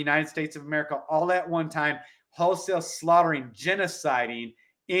everywhere in the United States of America, all at one time, wholesale slaughtering, genociding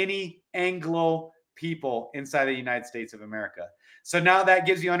any Anglo people inside the United States of America. So now that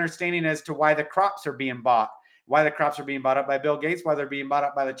gives you understanding as to why the crops are being bought, why the crops are being bought up by Bill Gates, why they're being bought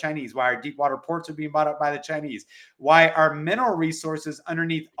up by the Chinese, why our deep water ports are being bought up by the Chinese, why our mineral resources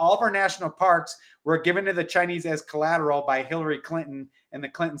underneath all of our national parks were given to the Chinese as collateral by Hillary Clinton and the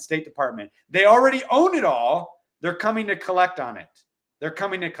Clinton State Department. They already own it all. They're coming to collect on it. They're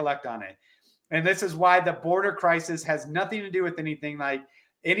coming to collect on it. And this is why the border crisis has nothing to do with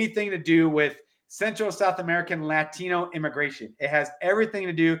anything to do with Central South American Latino immigration. It has everything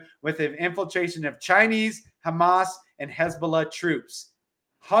to do with the infiltration of Chinese, Hamas, and Hezbollah troops.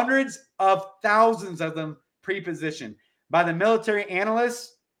 Hundreds of thousands of them pre-positioned. By the military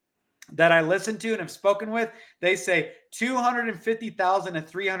analysts that I listen to and have spoken with, they say 250,000 to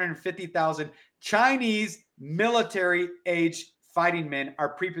 350,000 Chinese military-age fighting men are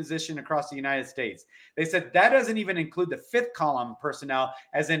pre-positioned across the United States. They said that doesn't even include the fifth column personnel,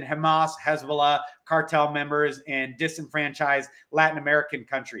 as in Hamas, Hezbollah, cartel members, and disenfranchised Latin American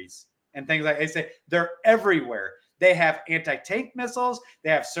countries and things like that. They say they're everywhere. They have anti-tank missiles.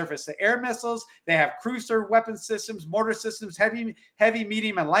 They have surface-to-air missiles. They have cruiser weapon systems, mortar systems, heavy,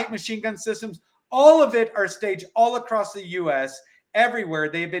 medium, and light machine gun systems. All of it are staged all across the U.S., everywhere.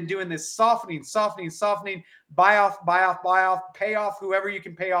 They've been doing this softening, buy off, pay off whoever you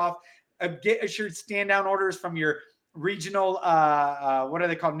can pay off, get assured stand down orders from your regional, what are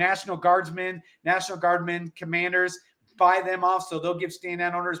they called? National Guardsmen commanders, buy them off. So they'll give stand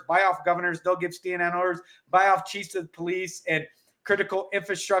down orders, buy off governors. They'll give stand down orders, buy off chiefs of police and critical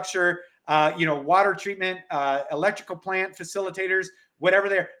infrastructure, water treatment, electrical plant facilitators,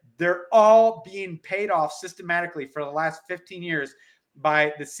 whatever they're all being paid off systematically for the last 15 years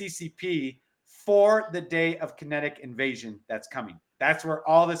by the CCP for the day of kinetic invasion that's coming. That's where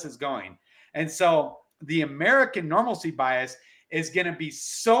all this is going. And so the American normalcy bias is going to be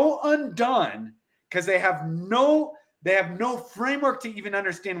so undone because they have no framework to even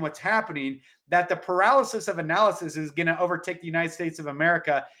understand what's happening, that the paralysis of analysis is going to overtake the United States of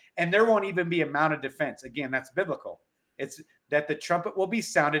America, and there won't even be a mounted defense. Again, that's biblical. It's that the trumpet will be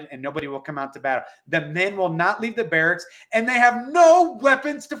sounded and nobody will come out to battle. The men will not leave the barracks, and they have no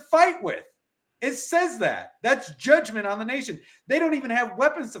weapons to fight with. It says that. That's judgment on the nation. They don't even have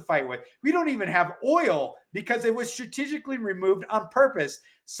weapons to fight with. We don't even have oil because it was strategically removed on purpose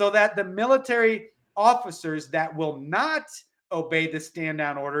so that the military officers that will not obey the stand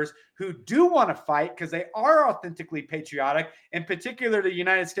down orders, who do want to fight because they are authentically patriotic, in particular the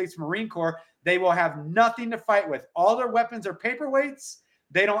United States Marine Corps, they will have nothing to fight with. All their weapons are paperweights.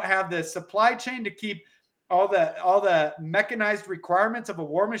 They don't have the supply chain to keep all the mechanized requirements of a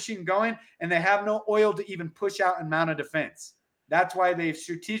war machine going, and they have no oil to even push out and mount a defense. That's why they've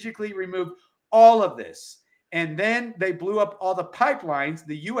strategically removed all of this. And then they blew up all the pipelines.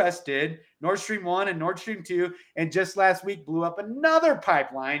 The U.S. did, Nord Stream 1 and Nord Stream 2, and just last week blew up another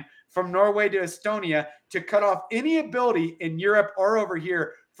pipeline from Norway to Estonia to cut off any ability in Europe or over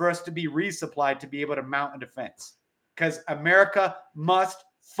here for us to be resupplied to be able to mount a defense. Because America must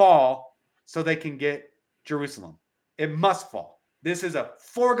fall so they can get Jerusalem. It must fall. This is a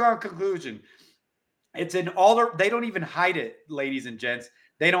foregone conclusion. It's in all their, they don't even hide it, ladies and gents.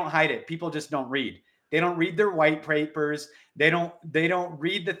 They don't hide it. People just don't read. They don't read their white papers. They don't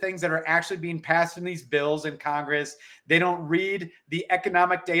read the things that are actually being passed in these bills in Congress. They don't read the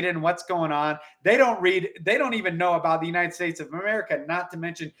economic data and what's going on. They don't even know about the United States of America, not to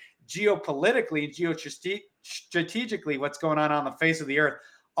mention geopolitically and geostrategically what's going on the face of the earth.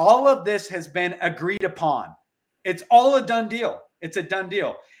 All of this has been agreed upon. It's all a done deal. It's a done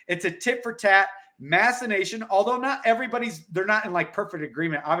deal. It's a tit for tat machination, although not everybody's, they're not in like perfect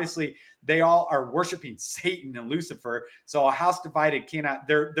agreement. Obviously, they all are worshiping Satan and Lucifer. So a house divided cannot,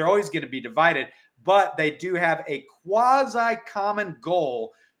 they're always going to be divided, but they do have a quasi common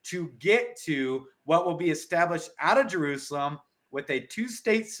goal to get to what will be established out of Jerusalem with a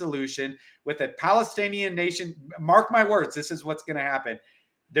two-state solution, with a Palestinian nation. Mark my words, this is what's going to happen.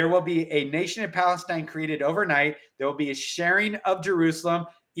 There will be a nation of Palestine created overnight. There will be a sharing of Jerusalem,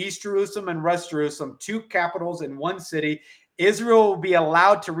 East Jerusalem and West Jerusalem, two capitals in one city. Israel will be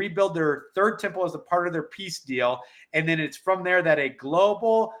allowed to rebuild their third temple as a part of their peace deal. And then it's from there that a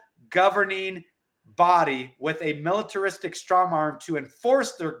global governing body with a militaristic strong arm to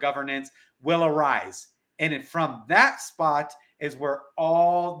enforce their governance will arise. And from that spot is where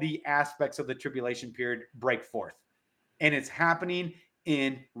all the aspects of the tribulation period break forth. And it's happening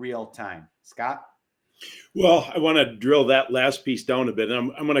in real time. Scott? Well, I want to drill that last piece down a bit.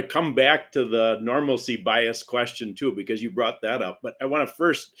 And I'm going to come back to the normalcy bias question too, because you brought that up. But I want to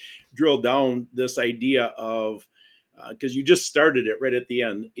first drill down this idea of, because you just started it right at the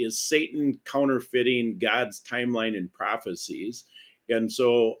end, is Satan counterfeiting God's timeline and prophecies? And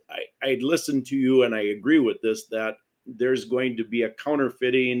so I listened to you and I agree with this, that there's going to be a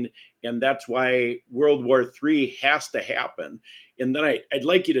counterfeiting, and that's why World War III has to happen. And then I'd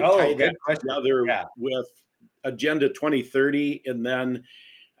like you to tie that together with Agenda 2030, and then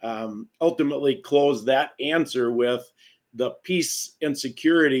ultimately close that answer with the peace and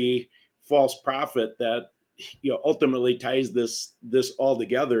security false prophet that ultimately ties this all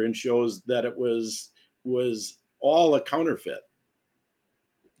together and shows that it was all a counterfeit.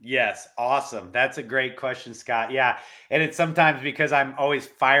 Yes. Awesome. That's a great question, Scott. Yeah. And it's sometimes because I'm always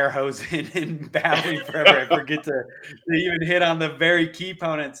fire hosing and battling forever, I forget to even hit on the very key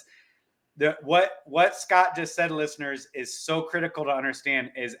components. What Scott just said, listeners, is so critical to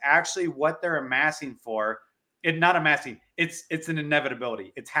understand, is actually what they're amassing for. It's not amassing. It's an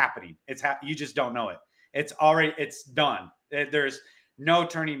inevitability. It's happening. You just don't know it. It's done. There's no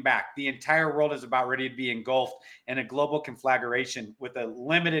turning back. The entire world is about ready to be engulfed in a global conflagration with a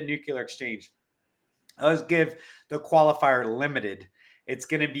limited nuclear exchange. Let's give the qualifier limited. It's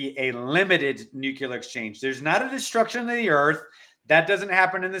going to be a limited nuclear exchange. There's not a destruction of the earth. That doesn't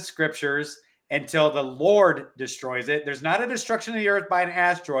happen in the scriptures until the Lord destroys it. There's not a destruction of the earth by an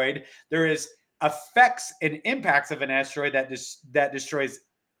asteroid. There is effects and impacts of an asteroid that destroys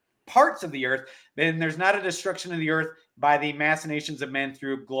parts of the earth. Then there's not a destruction of the earth by the machinations of men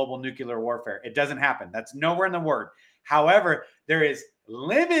through global nuclear warfare. It doesn't happen. That's nowhere in the word. However, there is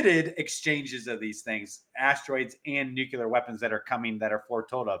limited exchanges of these things, asteroids and nuclear weapons that are coming, that are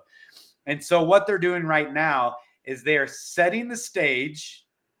foretold of. And so what they're doing right now is they are setting the stage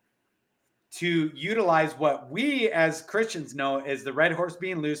to utilize what we as Christians know as the red horse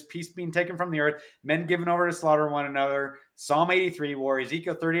being loose, peace being taken from the earth, men given over to slaughter one another, Psalm 83 war,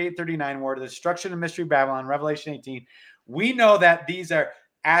 Ezekiel 38-39 war, the destruction of mystery Babylon, Revelation 18. We know that these are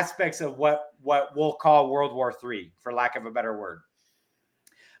aspects of what we'll call World War III, for lack of a better word.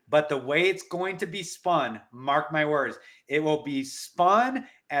 But the way it's going to be spun, mark my words, it will be spun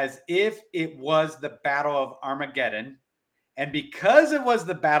as if it was the Battle of Armageddon. And because it was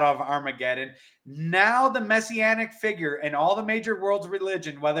the Battle of Armageddon, now the messianic figure in all the major world's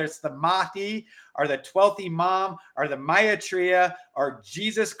religion, whether it's the Mahdi or the 12th Imam or the Maitreya or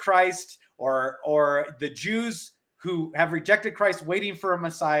Jesus Christ or the Jews who have rejected Christ waiting for a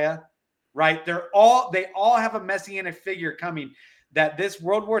Messiah, right? They all have a messianic figure coming, that this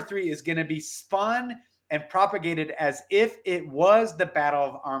World War III is going to be spun and propagated as if it was the Battle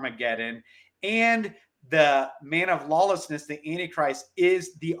of Armageddon, and the man of lawlessness, the Antichrist,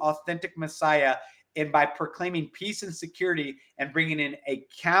 is the authentic Messiah. And by proclaiming peace and security and bringing in a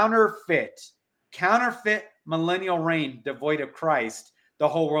counterfeit millennial reign devoid of Christ, the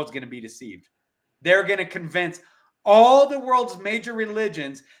whole world's going to be deceived. They're going to convince all the world's major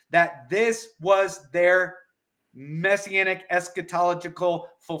religions that this was their messianic eschatological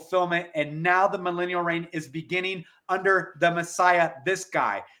fulfillment, and now the millennial reign is beginning under the Messiah, this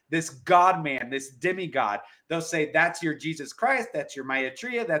guy, this God man, this demigod. They'll say, that's your Jesus Christ, that's your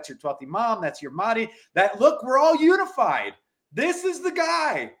Maitreya, that's your 12th Imam, that's your Mahdi. That, look, we're all unified. This is the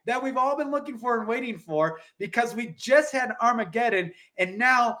guy that we've all been looking for and waiting for, because we just had Armageddon, and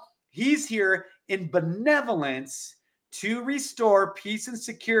now he's here in benevolence to restore peace and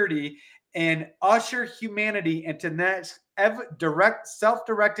security and usher humanity into next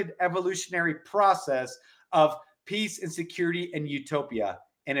self-directed evolutionary process of peace and security and utopia.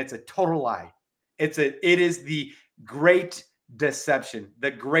 And it's a total lie. It is the great deception,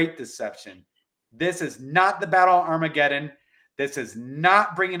 the great deception. This is not the Battle of Armageddon. This is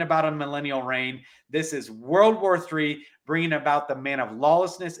not bringing about a millennial reign. This is World War III, bringing about the man of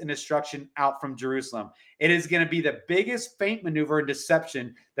lawlessness and destruction out from Jerusalem. It is going to be the biggest feint maneuver and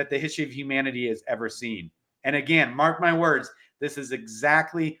deception that the history of humanity has ever seen. And again, mark my words, this is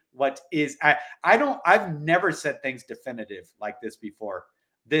exactly what is. I've never said things definitive like this before.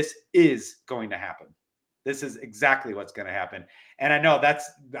 This is going to happen. This is exactly what's going to happen. And I know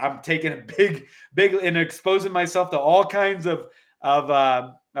I'm taking a big and exposing myself to all kinds of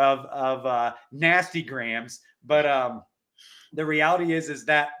nasty grams. But the reality is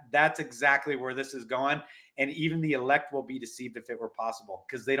that that's exactly where this is going. And even the elect will be deceived if it were possible,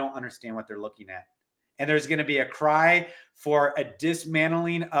 because they don't understand what they're looking at. And there's going to be a cry for a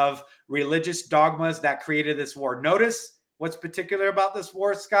dismantling of religious dogmas that created this war. Notice what's particular about this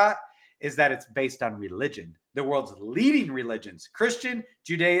war, Scott, is that it's based on religion. The world's leading religions, Christian,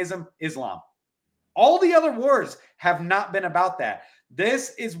 Judaism, Islam. All the other wars have not been about that.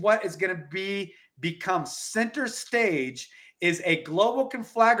 This is what is going to become center stage, is a global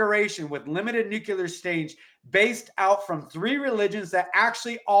conflagration with limited nuclear stage based out from three religions that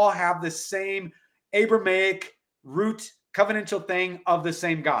actually all have the same Abrahamic root covenantal thing of the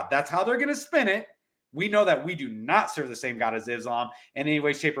same God. That's how they're going to spin it. We know that we do not serve the same God as Islam in any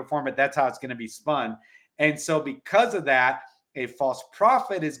way, shape, or form, but that's how it's going to be spun. And so because of that, a false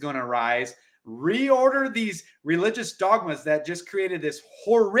prophet is going to rise, reorder these religious dogmas that just created this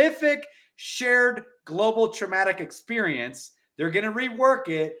horrific shared global traumatic experience. They're going to rework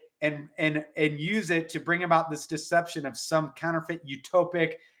it and use it to bring about this deception of some counterfeit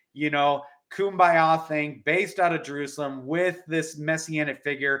utopic, kumbaya thing based out of Jerusalem with this messianic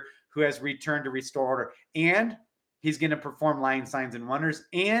figure who has returned to restore order. And he's going to perform lying signs and wonders.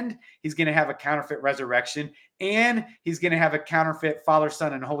 And he's going to have a counterfeit resurrection. And he's going to have a counterfeit Father,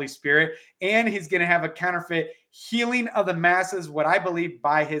 Son, and Holy Spirit. And he's going to have a counterfeit healing of the masses, what I believe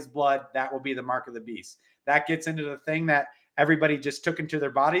by his blood, that will be the mark of the beast. That gets into the thing that everybody just took into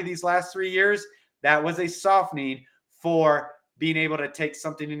their body these last 3 years. That was a softening for being able to take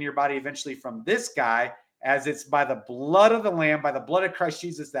something in your body eventually from this guy as it's by the blood of the Lamb, by the blood of Christ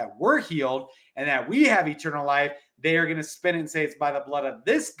Jesus that we're healed and that we have eternal life, they are going to spin it and say it's by the blood of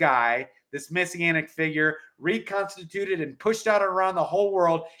this guy, this messianic figure, reconstituted and pushed out around the whole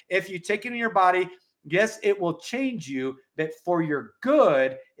world. If you take it in your body, yes, it will change you, but for your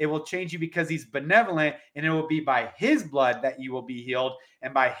good, it will change you because he's benevolent, and it will be by his blood that you will be healed,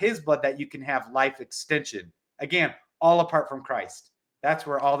 and by his blood that you can have life extension. Again, all apart from Christ. That's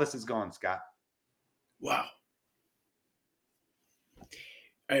where all this is going, Scott. Wow.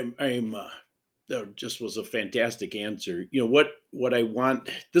 That just was a fantastic answer. You know, what I want,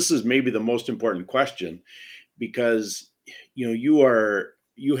 this is maybe the most important question, because, you know,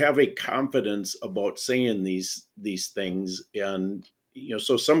 you have a confidence about saying these things. And, you know,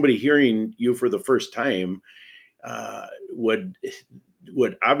 so somebody hearing you for the first time would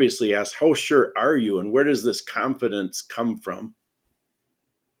obviously ask, how sure are you? And where does this confidence come from?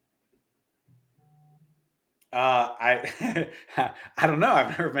 I I don't know. I've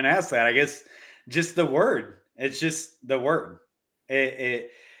never been asked that. I guess just the word. It's just the word.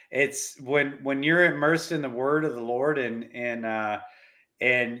 It's when you're immersed in the word of the Lord,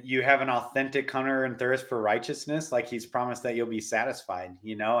 and you have an authentic hunger and thirst for righteousness, like he's promised that you'll be satisfied,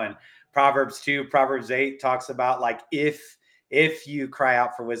 you know. And Proverbs 2, Proverbs 8 talks about, like, if you cry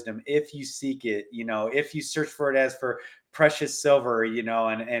out for wisdom, if you seek it, you know, if you search for it as for precious silver, you know,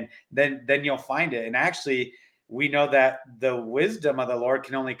 and then you'll find it. And actually, we know that the wisdom of the Lord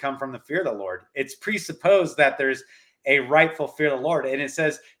can only come from the fear of the Lord. It's presupposed that there's a rightful fear of the Lord. And it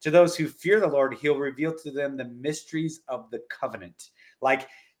says, to those who fear the Lord, he'll reveal to them the mysteries of the covenant. Like,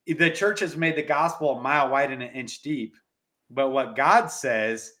 the church has made the gospel a mile wide and an inch deep. But what God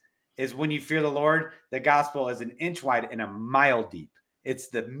says is, when you fear the Lord, the gospel is an inch wide and a mile deep. It's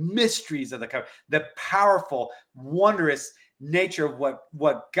the mysteries of the covenant, the powerful, wondrous nature of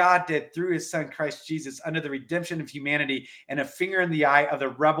what God did through his son, Christ Jesus, under the redemption of humanity, and a finger in the eye of the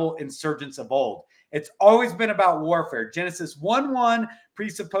rebel insurgents of old. It's always been about warfare. Genesis 1:1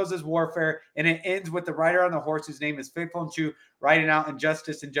 presupposes warfare, and it ends with the rider on the horse, whose name is Faithful and True, riding out in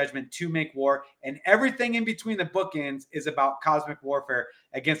justice and judgment to make war. And everything in between the bookends is about cosmic warfare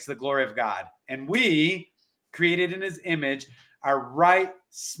against the glory of God. And we, created in his image, are right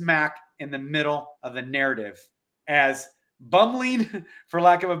smack in the middle of the narrative as bumbling, for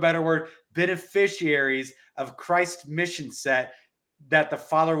lack of a better word, beneficiaries of Christ's mission set, that the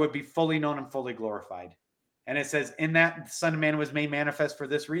Father would be fully known and fully glorified. And it says, in that the Son of Man was made manifest for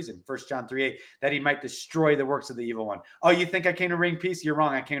this reason, 1 John 3:8, that he might destroy the works of the evil one. Oh, you think I came to bring peace? You're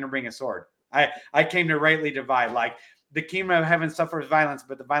wrong. I came to bring a sword. I came to rightly divide. Like, the kingdom of heaven suffers violence,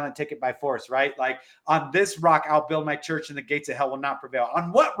 but the violent take it by force, right? Like, on this rock, I'll build my church, and the gates of hell will not prevail.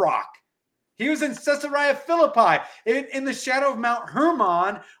 On what rock? He was in Caesarea Philippi, in the shadow of Mount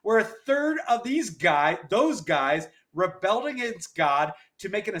Hermon, where a third of those guys rebelled against God to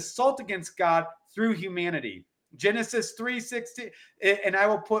make an assault against God through humanity. Genesis 3:16, and I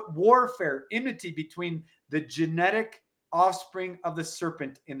will put warfare, enmity between the genetic offspring of the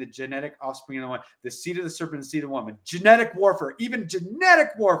serpent and the genetic offspring of the woman, the seed of the serpent and the seed of the woman. Genetic warfare, even genetic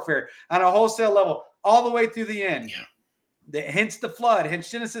warfare on a wholesale level, all the way through the end. Yeah. Hence the flood, hence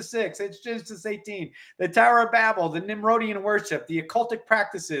Genesis 6, hence Genesis 18, the Tower of Babel, the Nimrodian worship, the occultic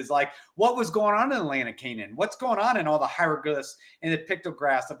practices, like what was going on in the land of Canaan, what's going on in all the hieroglyphs and the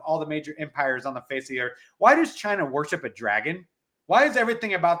pictographs of all the major empires on the face of the earth. Why does China worship a dragon? Why is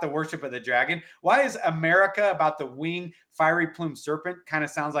everything about the worship of the dragon? Why is America about the winged fiery plumed serpent? Kind of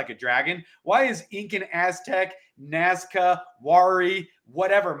sounds like a dragon. Why is Incan, Aztec, Nazca, Wari,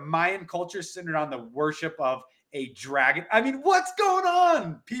 whatever Mayan culture centered on the worship of a dragon? I mean, what's going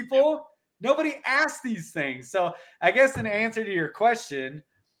on, people? Nobody asked these things. So I guess in answer to your question,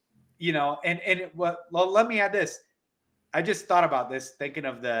 you know, well, let me add this. I just thought about this, thinking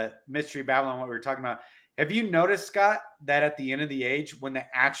of the Mystery Babylon, what we were talking about. Have you noticed, Scott, that at the end of the age, when the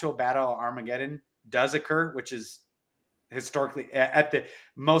actual Battle of Armageddon does occur, which is historically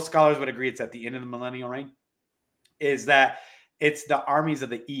most scholars would agree it's at the end of the millennial reign, is that it's the armies of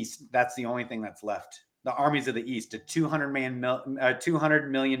the East. That's the only thing that's left. The armies of the East, a 200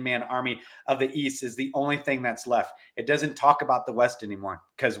 million man army of the East is the only thing that's left. It doesn't talk about the West anymore,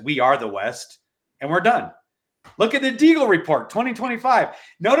 because we are the West and we're done. Look at the Deagle report, 2025.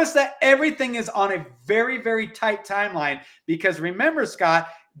 Notice that everything is on a very, very tight timeline, because remember, Scott,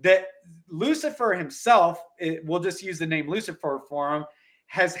 that Lucifer himself, we'll just use the name Lucifer for him,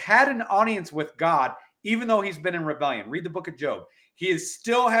 has had an audience with God, even though he's been in rebellion. Read the book of Job. He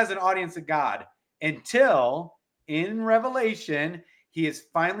still has an audience with God, until in Revelation, he is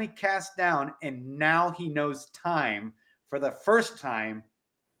finally cast down, and now he knows time for the first time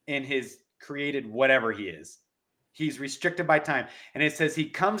in his created whatever he is. He's restricted by time. And it says he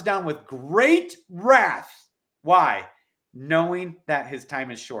comes down with great wrath. Why? Knowing that his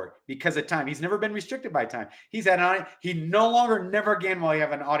time is short because of time. He's never been restricted by time. He's had an audience. He no longer, never again will he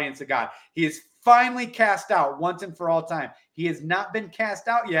have an audience of God. He is finally cast out once and for all time. He has not been cast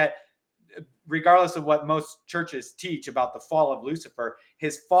out yet, regardless of what most churches teach about the fall of Lucifer.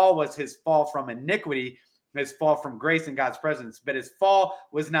 His fall was his fall from iniquity, his fall from grace and God's presence, but his fall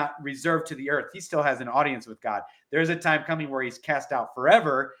was not reserved to the earth. He still has an audience with God. There's a time coming where he's cast out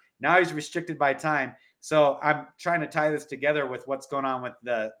forever. Now he's restricted by time. So I'm trying to tie this together with what's going on with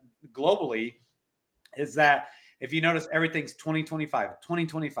the globally, is that if you notice, everything's 2025,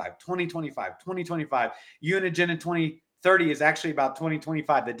 2025, 2025, 2025. UN Agenda 2030 is actually about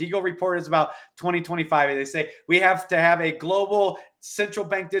 2025. The Deagle report is about 2025. They say we have to have a global central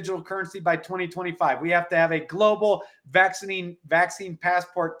bank digital currency by 2025. We have to have a global vaccine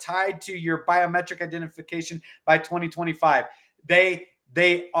passport tied to your biometric identification by 2025.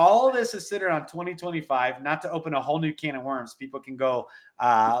 They all this is centered on 2025, not to open a whole new can of worms. People can go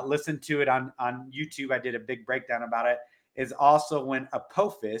listen to it on YouTube. I did a big breakdown about it. Is also when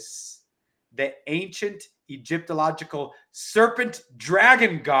Apophis, the ancient Egyptological serpent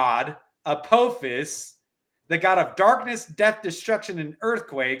dragon god, Apophis, the god of darkness, death, destruction, and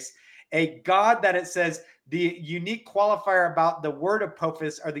earthquakes, a god that it says the unique qualifier about the word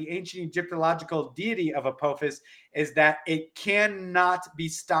Apophis or the ancient Egyptological deity of Apophis is that it cannot be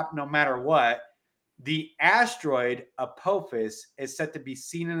stopped no matter what. The asteroid Apophis is set to be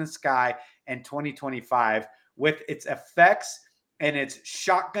seen in the sky in 2025 with its effects and its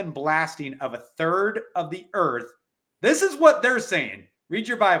shotgun blasting of a third of the earth. This is what they're saying. Read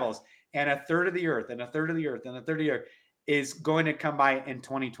your Bibles. And a third of the earth, and a third of the earth, and a third of the earth is going to come by in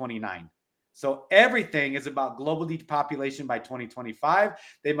 2029. So everything is about global depopulation by 2025.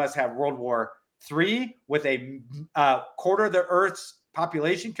 They must have World War III with a quarter of the Earth's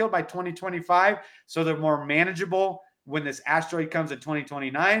population killed by 2025. So they're more manageable when this asteroid comes in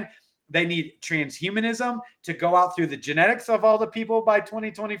 2029. They need transhumanism to go out through the genetics of all the people by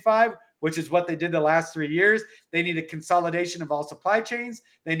 2025, which is what they did the last 3 years. They need a consolidation of all supply chains.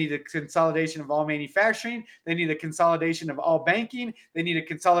 They need a consolidation of all manufacturing. They need a consolidation of all banking. They need a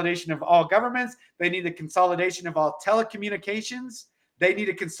consolidation of all governments. They need a consolidation of all telecommunications. They need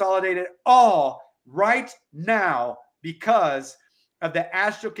to consolidate it all right now because of the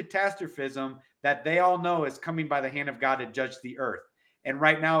astrocatastrophism that they all know is coming by the hand of God to judge the earth. And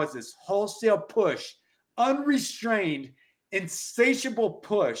right now is this wholesale push, unrestrained, insatiable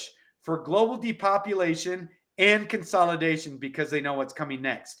push for global depopulation and consolidation because they know what's coming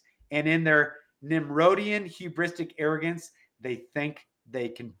next. And in their Nimrodian hubristic arrogance, they think they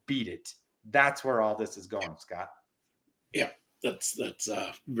can beat it. That's where all this is going, Scott. Yeah, that's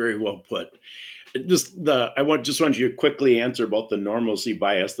very well put. I want you to quickly answer about the normalcy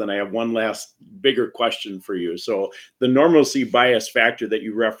bias. Then I have one last bigger question for you. So the normalcy bias factor that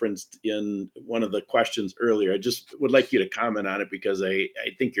you referenced in one of the questions earlier, I just would like you to comment on it because I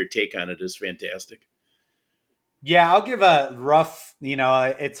think your take on it is fantastic. Yeah, I'll give a rough,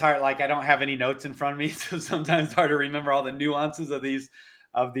 it's hard. Like I don't have any notes in front of me. So sometimes it's hard to remember all the nuances of these,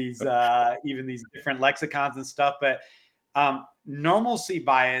 even these different lexicons and stuff. But normalcy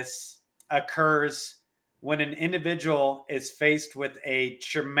bias occurs when an individual is faced with a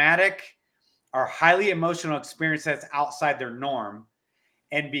traumatic or highly emotional experience that's outside their norm.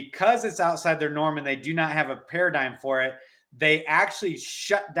 And because it's outside their norm and they do not have a paradigm for it, they actually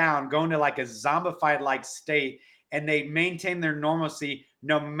shut down, go into like a zombified like state, and they maintain their normalcy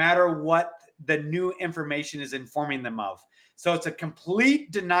no matter what the new information is informing them of. So it's a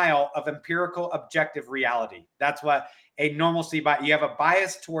complete denial of empirical objective reality. That's what a normalcy bias, you have a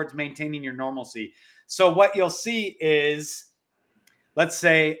bias towards maintaining your normalcy. So what you'll see is, let's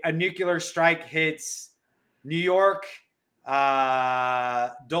say a nuclear strike hits New York,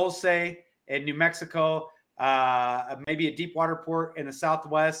 Dulce in New Mexico, maybe a deep water port in the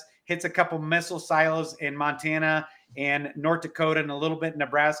Southwest, hits a couple missile silos in Montana and North Dakota and a little bit in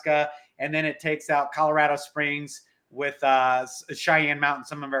Nebraska. And then it takes out Colorado Springs with Cheyenne Mountain,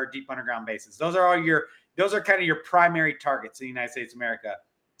 some of our deep underground bases. Those are kind of your primary targets in the United States of America.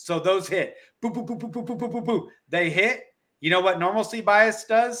 So those hit. Boop, boop, boop, boop, boop, boop, boop, boop, boop. They hit. You know what normalcy bias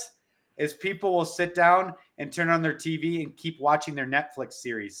does? Is people will sit down and turn on their TV and keep watching their Netflix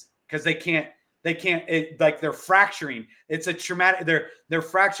series because they can't, like they're fracturing. It's a traumatic, they're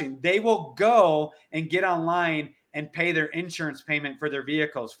fracturing. They will go and get online and pay their insurance payment for their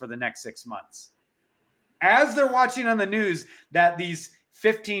vehicles for the next 6 months. As they're watching on the news that these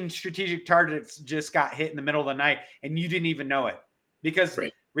 15 strategic targets just got hit in the middle of the night and you didn't even know it because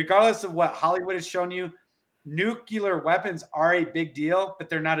regardless of what Hollywood has shown you, nuclear weapons are a big deal, but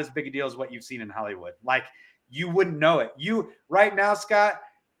they're not as big a deal as what you've seen in Hollywood. Like, you wouldn't know it. You right now, Scott,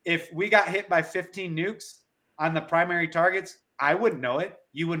 if we got hit by 15 nukes on the primary targets, I wouldn't know it.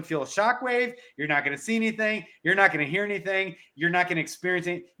 You wouldn't feel a shockwave. You're not going to see anything. You're not going to hear anything. You're not going to experience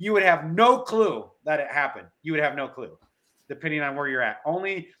it. You would have no clue that it happened. You would have no clue, depending on where you're at.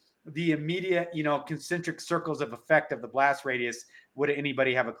 Only the immediate, concentric circles of effect of the blast radius would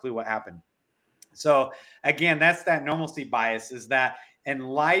anybody have a clue what happened. So again, that's that normalcy bias, is that in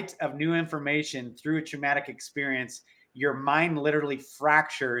light of new information through a traumatic experience, your mind literally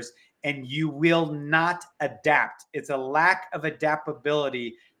fractures and you will not adapt. It's a lack of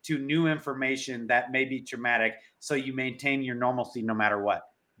adaptability to new information that may be traumatic. So you maintain your normalcy no matter what.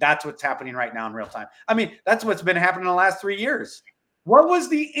 That's what's happening right now in real time. I mean, that's what's been happening in the last 3 years. What was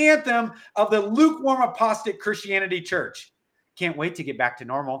the anthem of the lukewarm apostate Christianity church? Can't wait to get back to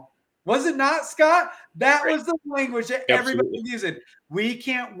normal. Was it not, Scott? That was the language that everybody was using. We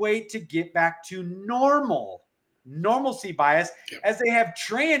can't wait to get back to normal. Normalcy bias, as they have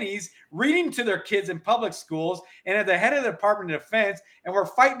trannies reading to their kids in public schools and at the head of the Department of Defense, and we're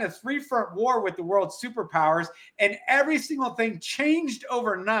fighting a 3-front war with the world's superpowers, and every single thing changed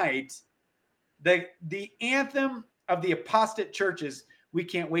overnight. The anthem of the apostate churches, we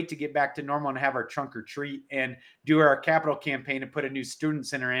can't wait to get back to normal and have our trunk or treat and do our capital campaign and put a new student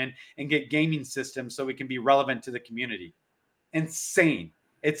center in and get gaming systems so we can be relevant to the community. Insane.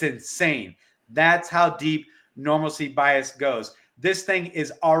 It's insane. That's how deep normalcy bias goes. This thing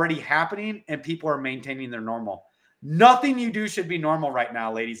is already happening and people are maintaining their normal. Nothing you do should be normal right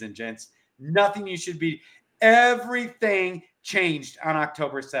now, ladies and gents. Nothing you should be. Everything changed on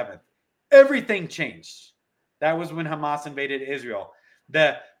October 7th. Everything changed. That was when Hamas invaded Israel.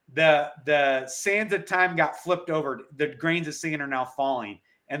 The sands of time got flipped over. The grains of sand are now falling,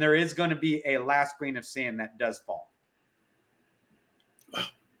 and there is going to be a last grain of sand that does fall.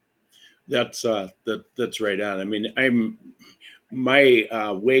 That's right on. I mean, my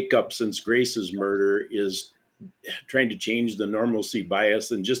wake up since Grace's murder is trying to change the normalcy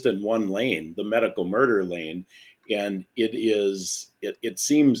bias, and just in one lane, the medical murder lane, and it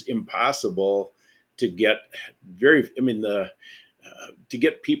seems impossible to get to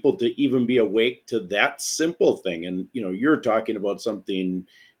get people to even be awake to that simple thing. And you're talking about something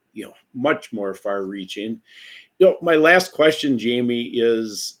much more far reaching. My last question, Jamie,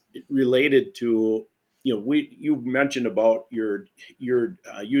 is related to you mentioned about your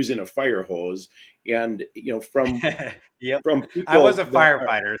using a fire hose, and from yep. from people I was a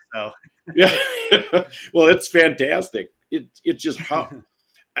firefighter, so yeah. Well, it's fantastic. It's just how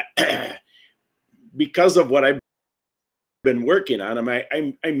because of what I've been working on,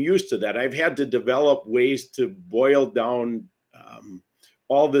 I'm used to that. I've had to develop ways to boil down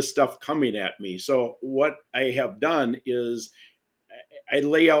all this stuff coming at me. So what I have done is I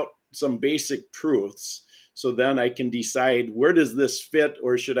lay out some basic truths, so then I can decide, where does this fit,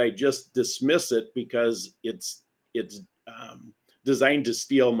 or should I just dismiss it because it's designed to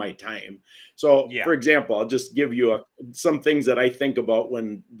steal my time. So for example, I'll just give you some things that I think about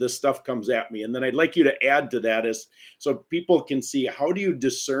when this stuff comes at me. And then I'd like you to add to that, so people can see, how do you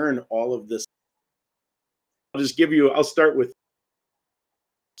discern all of this? I'll start with,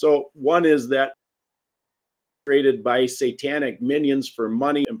 so one is that created by satanic minions for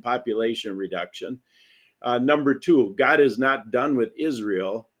money and population reduction. Number two, God is not done with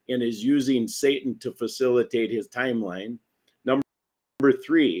Israel and is using Satan to facilitate his timeline. Number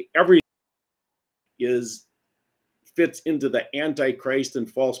three, everything fits into the Antichrist and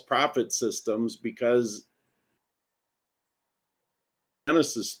false prophet systems, because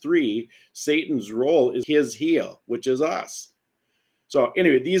Genesis 3, Satan's role is his heel, which is us. So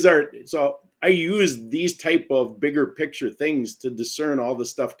anyway, so I use these type of bigger picture things to discern all the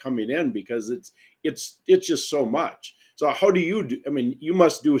stuff coming in, because it's just so much. So how do you do? I mean, you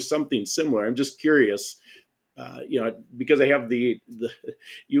must do something similar. I'm just curious. Because I have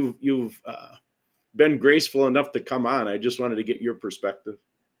you've been graceful enough to come on. I just wanted to get your perspective.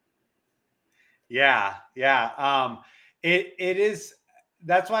 Yeah. It is.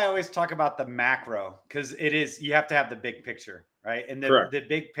 That's why I always talk about the macro, because you have to have the big picture, right? And the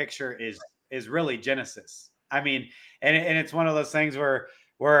big picture is really Genesis. I mean, and it's one of those things where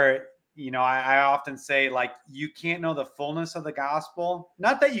I often say, like, you can't know the fullness of the gospel.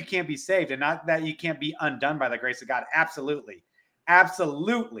 Not that you can't be saved, and not that you can't be undone by the grace of God. Absolutely.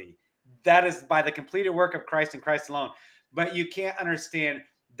 That is by the completed work of Christ and Christ alone. But you can't understand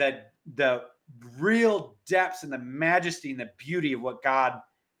the real depths and the majesty and the beauty of what God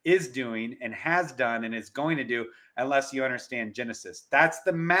is doing and has done and is going to do unless you understand Genesis. That's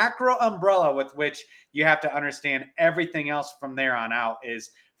the macro umbrella with which you have to understand everything else from there on out.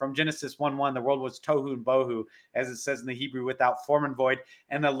 Is from Genesis 1:1, the world was tohu and bohu, as it says in the Hebrew, without form and void.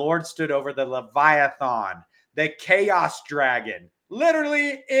 And the Lord stood over the Leviathan, the chaos dragon.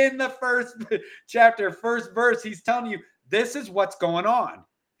 Literally in the first chapter, first verse, he's telling you this is what's going on.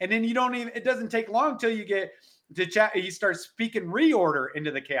 And then it doesn't take long till you get to chat. He starts speaking reorder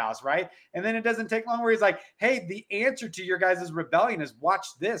into the chaos, right? And then it doesn't take long where he's like, hey, the answer to your guys' rebellion is watch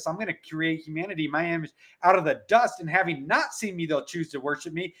this. I'm going to create humanity, my image, out of the dust. And having not seen me, they'll choose to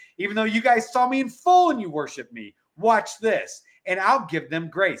worship me, even though you guys saw me in full and you worship me. Watch this. And I'll give them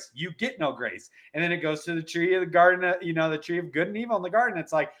grace. You get no grace. And then it goes to the tree of the garden, the tree of good and evil in the garden.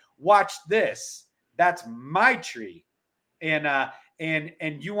 It's like, watch this. That's my tree. And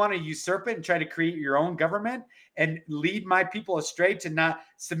you want to usurp it and try to create your own government and lead my people astray to not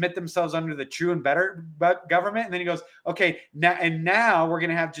submit themselves under the true and better government. And then he goes, okay, now we're going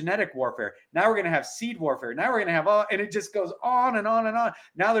to have genetic warfare. Now we're going to have seed warfare. Now we're going to have and it just goes on and on and on.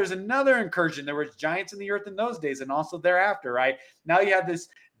 Now there's another incursion. There was giants in the earth in those days and also thereafter, right? Now you have this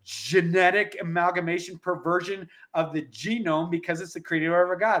genetic amalgamation, perversion of the genome because it's the creator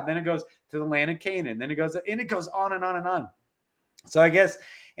of a God. Then it goes to the land of Canaan. Then it goes on and on and on. So I guess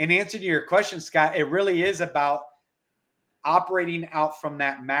in answer to your question, Scott, it really is about operating out from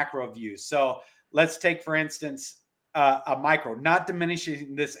that macro view. So let's take, for instance, a micro, not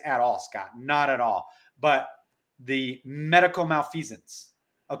diminishing this at all, Scott, not at all, but the medical malfeasance.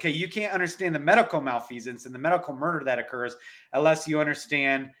 Okay, you can't understand the medical malfeasance and the medical murder that occurs unless you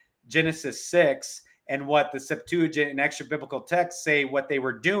understand Genesis 6 and what the Septuagint and extra biblical texts say what they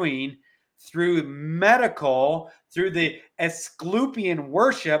were doing through the Asclepian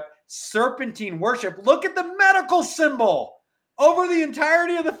worship, serpentine worship. Look at the medical symbol over the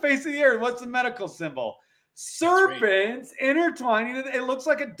entirety of the face of the earth. What's the medical symbol? Serpents intertwining. It looks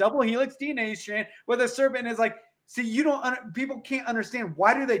like a double helix DNA strand with a serpent. It's like, see, people can't understand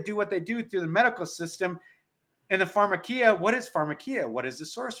why do they do what they do through the medical system. And the pharmakia, what is pharmakia? What is the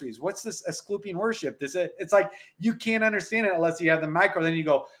sorceries? What's this Asclepian worship? It's like you can't understand it unless you have the micro. Then you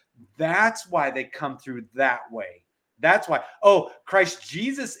go, that's why they come through that way. That's why. Oh, Christ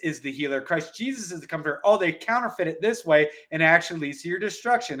Jesus is the healer. Christ Jesus is the comforter. Oh, they counterfeit it this way and it actually leads to your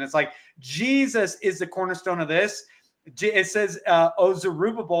destruction. It's like Jesus is the cornerstone of this. It says,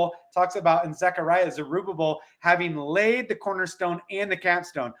 Zerubbabel talks about in Zechariah, Zerubbabel having laid the cornerstone and the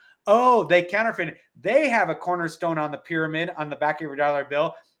capstone. Oh, they counterfeit it. They have a cornerstone on the pyramid on the back of your dollar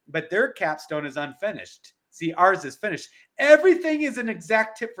bill, but their capstone is unfinished. See, ours is finished. Everything is an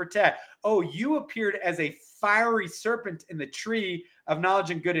exact tit for tat. Oh, you appeared as a fiery serpent in the tree of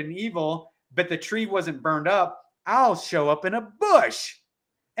knowledge and good and evil, but the tree wasn't burned up. I'll show up in a bush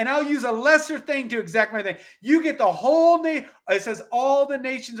and I'll use a lesser thing to exact my thing. You get the whole nation. It says all the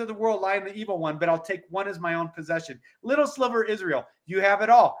nations of the world lie in the evil one, but I'll take one as my own possession. Little sliver Israel, you have it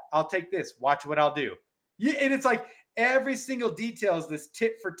all. I'll take this. Watch what I'll do. And it's like, every single detail is this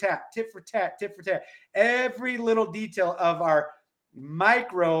tit for tat, tit for tat, tit for tat. Every little detail of our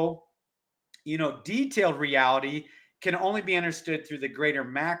micro, detailed reality can only be understood through the greater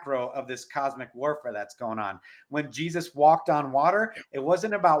macro of this cosmic warfare that's going on. When Jesus walked on water, it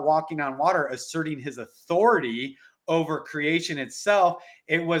wasn't about walking on water, asserting his authority over creation itself.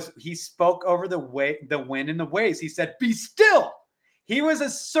 It was, he spoke over the wind and the waves. He said, be still. He was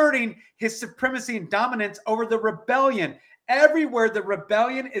asserting his supremacy and dominance over the rebellion. Everywhere the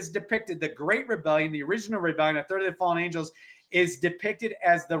rebellion is depicted, the great rebellion, the original rebellion, a third of the fallen angels, is depicted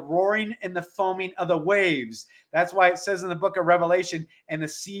as the roaring and the foaming of the waves. That's why it says in the book of Revelation, and the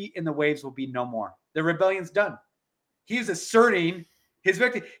sea and the waves will be no more. The rebellion's done. He's asserting his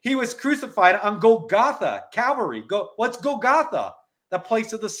victory. He was crucified on Golgotha, Calvary. What's Golgotha? The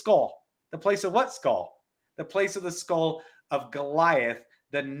place of the skull. The place of what skull? The place of the skull of Goliath,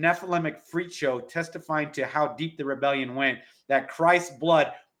 the Nephilimic freak show, testifying to how deep the rebellion went, that Christ's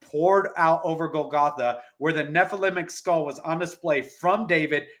blood poured out over Golgotha, where the Nephilimic skull was on display from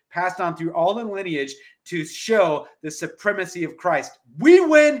David, passed on through all the lineage to show the supremacy of Christ. We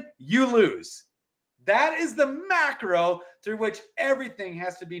win, you lose. That is the macro through which everything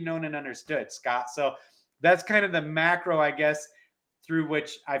has to be known and understood, Scott. So that's kind of the macro, I guess, through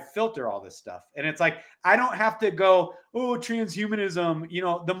which I filter all this stuff. And it's like, I don't have to go, oh, transhumanism.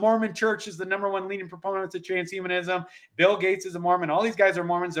 The Mormon church is the number one leading proponents of transhumanism. Bill Gates is a Mormon. All these guys are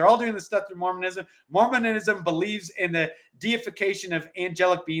Mormons. They're all doing this stuff through Mormonism. Mormonism believes in the deification of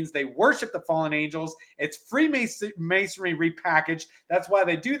angelic beings. They worship the fallen angels. It's Freemasonry repackaged. That's why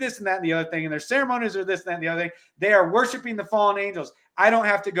they do this and that and the other thing. And their ceremonies are this and that and the other thing. They are worshiping the fallen angels. I don't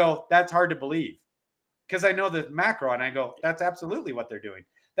have to go, that's hard to believe, because I know the macro and I go, that's absolutely what they're doing.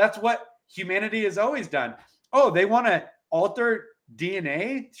 That's what humanity has always done. Oh, they want to alter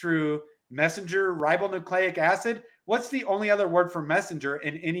DNA through messenger ribonucleic acid. What's the only other word for messenger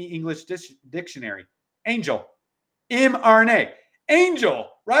in any English dictionary? Angel. mRNA. Angel,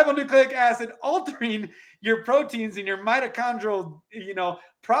 ribonucleic acid, altering your proteins and your mitochondrial,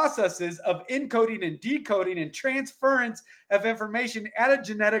 processes of encoding and decoding and transference of information at a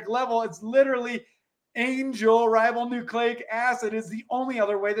genetic level. It's literally angel ribonucleic acid is the only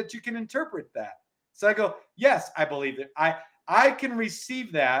other way that you can interpret that. So I go, yes, I believe it. I can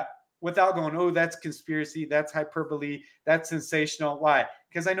receive that without going, oh, that's conspiracy, that's hyperbole, that's sensational. Why?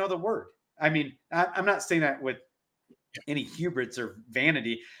 Because I know the word. I mean, I'm not saying that with any hubris or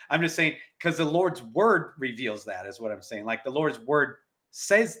vanity. I'm just saying because the Lord's word reveals that, is what I'm saying. Like the Lord's word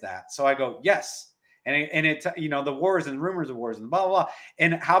says that. So I go, yes. And it the wars and rumors of wars and blah, blah, blah.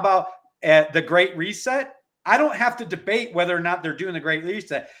 And how about the Great Reset? I don't have to debate whether or not they're doing the Great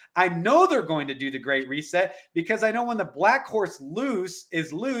Reset. I know they're going to do the Great Reset because I know when the black horse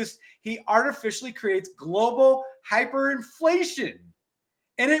is loose, he artificially creates global hyperinflation.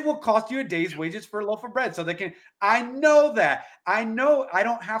 And it will cost you a day's wages for a loaf of bread. So I know that. I know I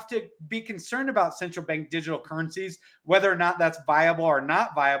don't have to be concerned about central bank digital currencies, whether or not that's viable or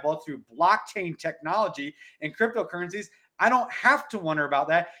not viable through blockchain technology and cryptocurrencies. I don't have to wonder about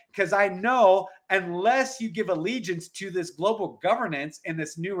that because I know unless you give allegiance to this global governance and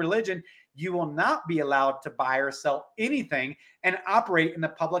this new religion, you will not be allowed to buy or sell anything and operate in the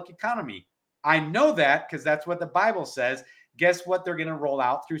public economy. I know that because that's what the Bible says. Guess what they're going to roll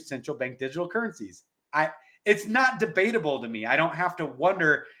out through central bank digital currencies? It's not debatable to me. I don't have to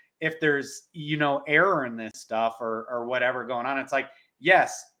wonder if there's, error in this stuff or whatever going on. It's like,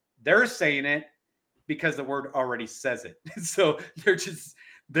 yes, they're saying it because the word already says it. So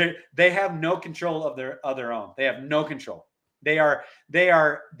they have no control of their own. They have no control. They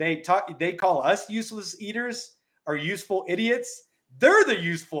call us useless eaters or useful idiots. They're the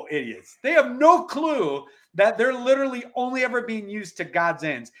useful idiots. They have no clue that they're literally only ever being used to God's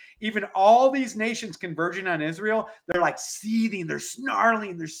ends. Even all these nations converging on Israel, they're like seething, they're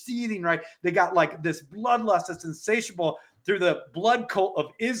snarling, they're seething, right? They got like this bloodlust that's insatiable through the blood cult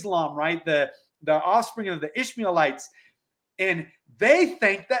of Islam, right? The offspring of the Ishmaelites. And they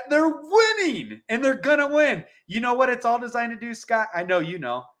think that they're winning and they're going to win. You know what it's all designed to do, Scott? I know you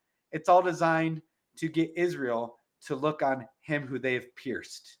know. It's all designed to get Israel to look on him who they have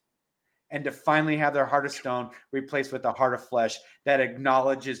pierced, and to finally have their heart of stone replaced with a heart of flesh that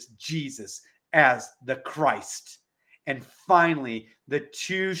acknowledges Jesus as the Christ. And finally, the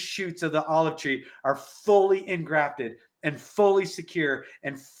two shoots of the olive tree are fully engrafted and fully secure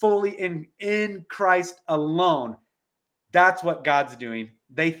and fully in Christ alone. That's what God's doing.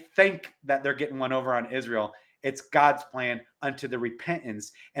 They think that they're getting one over on Israel. It's God's plan unto the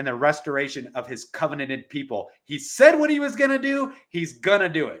repentance and the restoration of his covenanted people. He said what he was going to do. He's going to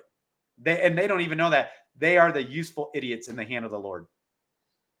do it. They don't even know that. They are the useful idiots in the hand of the Lord.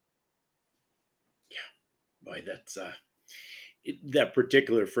 Yeah, boy, that's that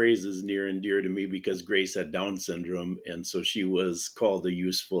particular phrase is near and dear to me because Grace had Down syndrome, and so she was called a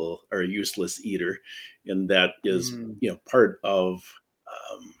useful or a useless eater, and that is part of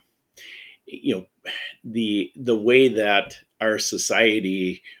the way that our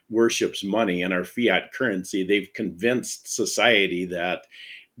society worships money and our fiat currency. They've convinced society that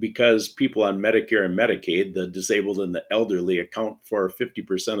because people on Medicare and Medicaid, the disabled and the elderly, account for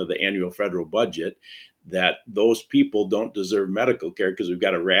 50% of the annual federal budget, that those people don't deserve medical care because we've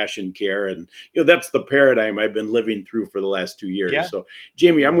got a ration care. And, that's the paradigm I've been living through for the last 2 years. Yeah. So,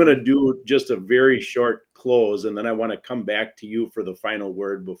 Jamie, I'm going to do just a very short close, and then I want to come back to you for the final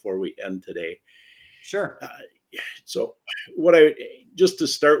word before we end today. Sure. So just to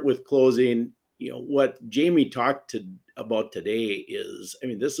start with closing, what Jamie talked about today is,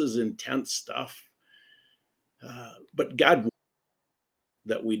 this is intense stuff, but God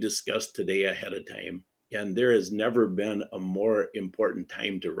that we discussed today ahead of time. And there has never been a more important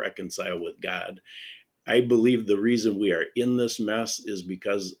time to reconcile with God. I believe the reason we are in this mess is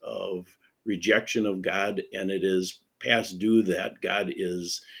because of rejection of God, and it is past due that God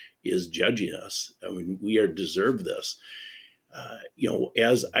is judging us. We are deserve this.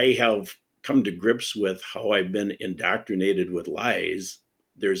 As I have come to grips with how I've been indoctrinated with lies,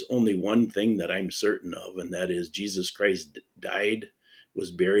 there's only one thing that I'm certain of, and that is Jesus Christ died, was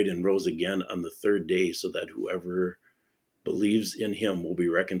buried, and rose again on the third day so that whoever believes in him will be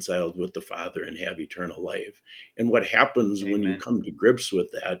reconciled with the Father and have eternal life. And what happens when you come to grips with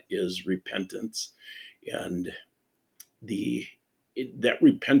that is repentance. And the that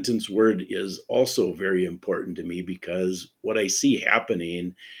repentance word is also very important to me, because what I see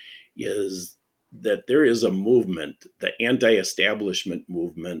happening is that there is a movement, the anti-establishment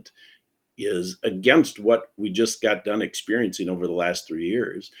movement is against what we just got done experiencing over the last 3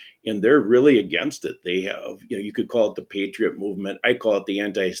 years. And they're really against it. They have, you could call it the patriot movement. I call it the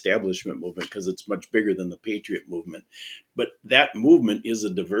anti-establishment movement because it's much bigger than the patriot movement. But that movement is a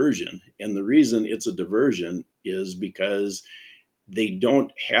diversion. And the reason it's a diversion is because they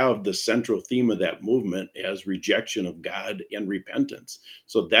don't have the central theme of that movement as rejection of God and repentance.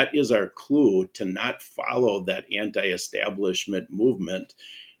 So that is our clue to not follow that anti-establishment movement,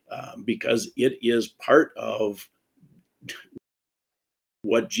 because it is part of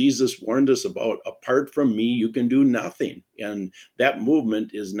what Jesus warned us about. Apart from me, you can do nothing, and that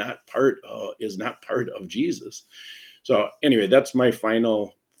movement is not part of Jesus. So anyway, that's my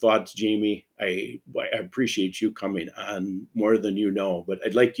final thoughts, Jamie. I appreciate you coming on more than you know, but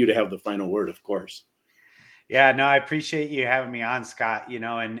I'd like you to have the final word, of course. Yeah, no, I appreciate you having me on, Scott.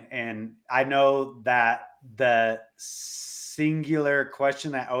 And I know that the singular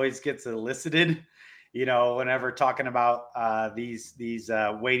question that always gets elicited, whenever talking about these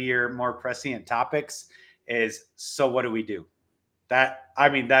weightier, more prescient topics is, so what do we do? That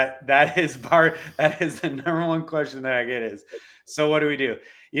is the number one question that I get is, so what do we do?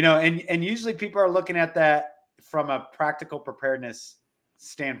 And usually people are looking at that from a practical preparedness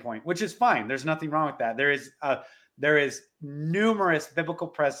standpoint, which is fine. There's nothing wrong with that. There is numerous biblical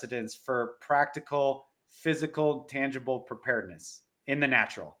precedents for practical, physical, tangible preparedness in the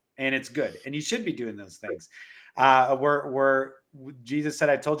natural, and it's good. And you should be doing those things. Jesus said,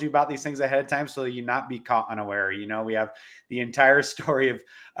 I told you about these things ahead of time so that you not be caught unaware. We have the entire story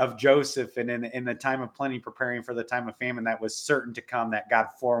of Joseph, and in the time of plenty preparing for the time of famine that was certain to come, that God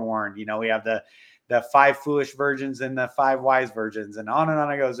forewarned. We have the 5 foolish virgins and the 5 wise virgins, and on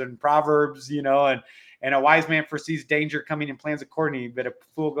it goes. In Proverbs, and a wise man foresees danger coming and plans accordingly, but a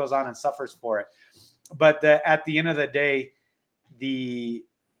fool goes on and suffers for it. But at the end of the day, the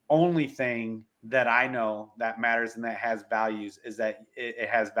only thing that I know that matters and that has values is that it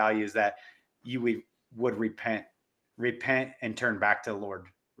has values that you would repent and turn back to the Lord.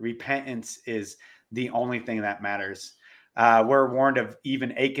 Repentance is the only thing that matters. We're warned of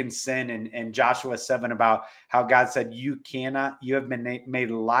even Achan's sin in Joshua 7 about how God said, you have been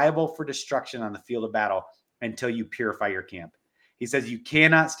made liable for destruction on the field of battle until you purify your camp. He says you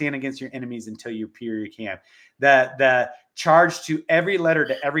cannot stand against your enemies until you pure your camp. The charge to every letter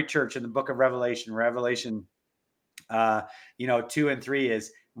to every church in the book of Revelation 2 and 3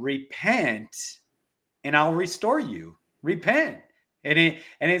 is repent and I'll restore you. Repent. And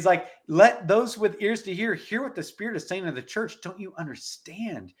he's like, let those with ears to hear what the Spirit is saying to the church. Don't you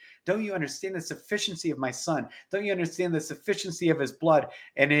understand? Don't you understand the sufficiency of my Son? Don't you understand the sufficiency of his blood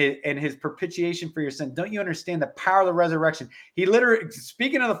and his propitiation for your sin? Don't you understand the power of the resurrection? He literally,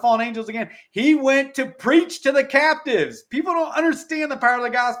 speaking of the fallen angels again, he went to preach to the captives. People don't understand the power of the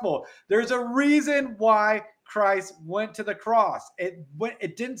gospel. There's a reason why Christ went to the cross. It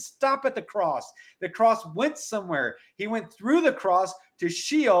didn't stop at the cross. The cross went somewhere. He went through the cross to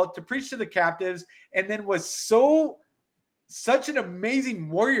Sheol to preach to the captives, and then was such an amazing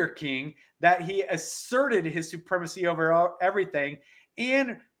warrior king that he asserted his supremacy over everything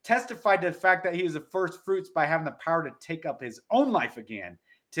and testified to the fact that he was the first fruits by having the power to take up his own life again,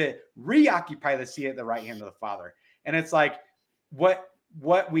 to reoccupy the seat at the right hand of the Father. And it's like, what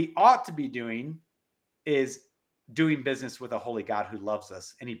we ought to be doing is doing business with a holy God who loves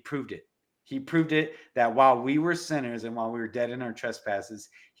us. And he proved it. He proved it that while we were sinners and while we were dead in our trespasses,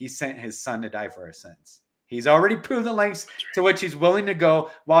 he sent his Son to die for our sins. He's already proved the lengths to which he's willing to go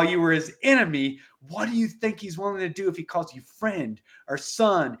while you were his enemy. What do you think he's willing to do if he calls you friend or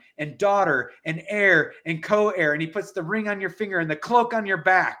son and daughter and heir and co-heir, and he puts the ring on your finger and the cloak on your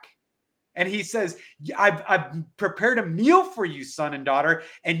back? And he says, I've prepared a meal for you, son and daughter,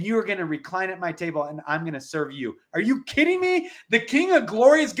 and you are going to recline at my table, and I'm going to serve you. Are you kidding me? The King of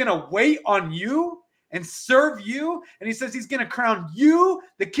Glory is going to wait on you and serve you. And he says he's going to crown you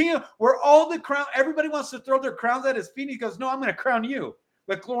the king of, where all the crown, everybody wants to throw their crowns at his feet. He goes, no, I'm going to crown you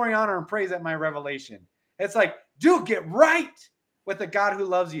with glory, honor, and praise at my revelation. It's like, dude, get right with the God who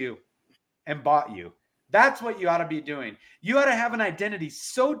loves you and bought you. That's what you ought to be doing. You ought to have an identity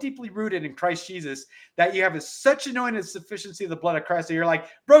so deeply rooted in Christ Jesus that you have such anointed sufficiency of the blood of Christ that you're like,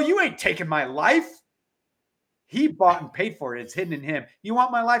 bro, you ain't taking my life. He bought and paid for it. It's hidden in him. You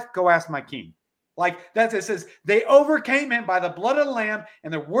want my life? Go ask my king. Like that's it says, they overcame him by the blood of the Lamb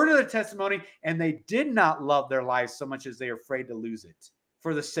and the word of the testimony, and they did not love their lives so much as they are afraid to lose it.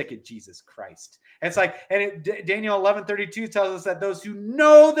 for the sick of Jesus Christ. It's like, and Daniel 11:32 tells us that those who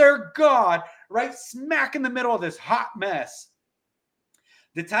know their God, right smack in the middle of this hot mess,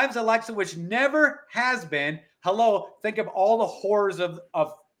 the times the likes of which never has been. Hello, think of all the horrors of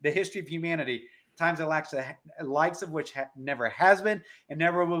the history of humanity. Times the likes of which never has been and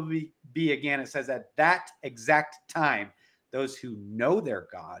never will be again. It says at that exact time, those who know their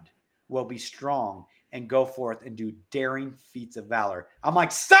God will be strong and go forth and do daring feats of valor. I'm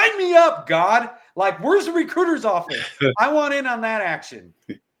like, sign me up, God. Like, where's the recruiter's office? I want in on that action.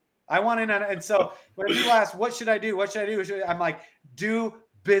 I want in on it. And so when people ask, what should I do? What should I do? I'm like, do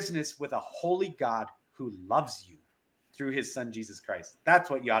business with a holy God who loves you through his son, Jesus Christ. That's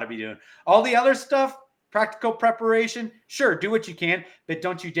what you ought to be doing. All the other stuff, practical preparation, sure, do what you can, but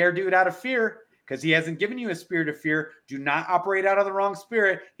don't you dare do it out of fear, because he hasn't given you a spirit of fear. Do not operate out of the wrong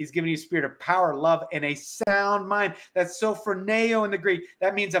spirit. He's given you a spirit of power, love, and a sound mind. That's sophroneo in the Greek.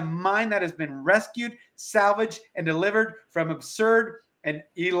 That means a mind that has been rescued, salvaged, and delivered from absurd and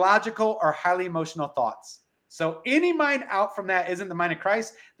illogical or highly emotional thoughts. So any mind out from that isn't the mind of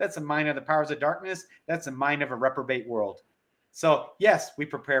Christ. That's the mind of the powers of darkness. That's the mind of a reprobate world. So yes, we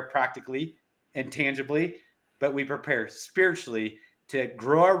prepare practically and tangibly, but we prepare spiritually to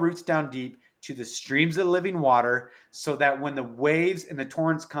grow our roots down deep to the streams of living water, so that when the waves and the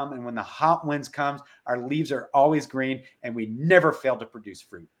torrents come and when the hot winds comes, our leaves are always green and we never fail to produce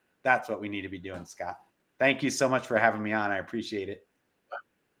fruit. That's what we need to be doing, Scott. Thank you so much for having me on. I appreciate it.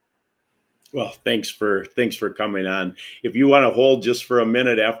 Well, thanks for coming on. If you want to hold just for a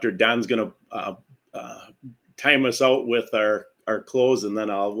minute after Don's going to time us out with our close, and then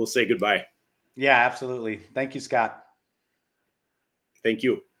we'll say goodbye. Yeah, absolutely. Thank you, Scott. Thank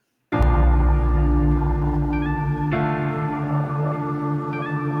you.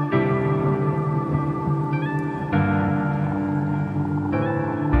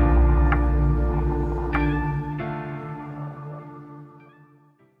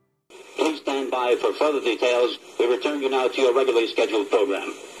 Please stand by for further details. We return you now to your regularly scheduled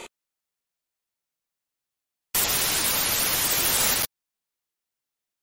program.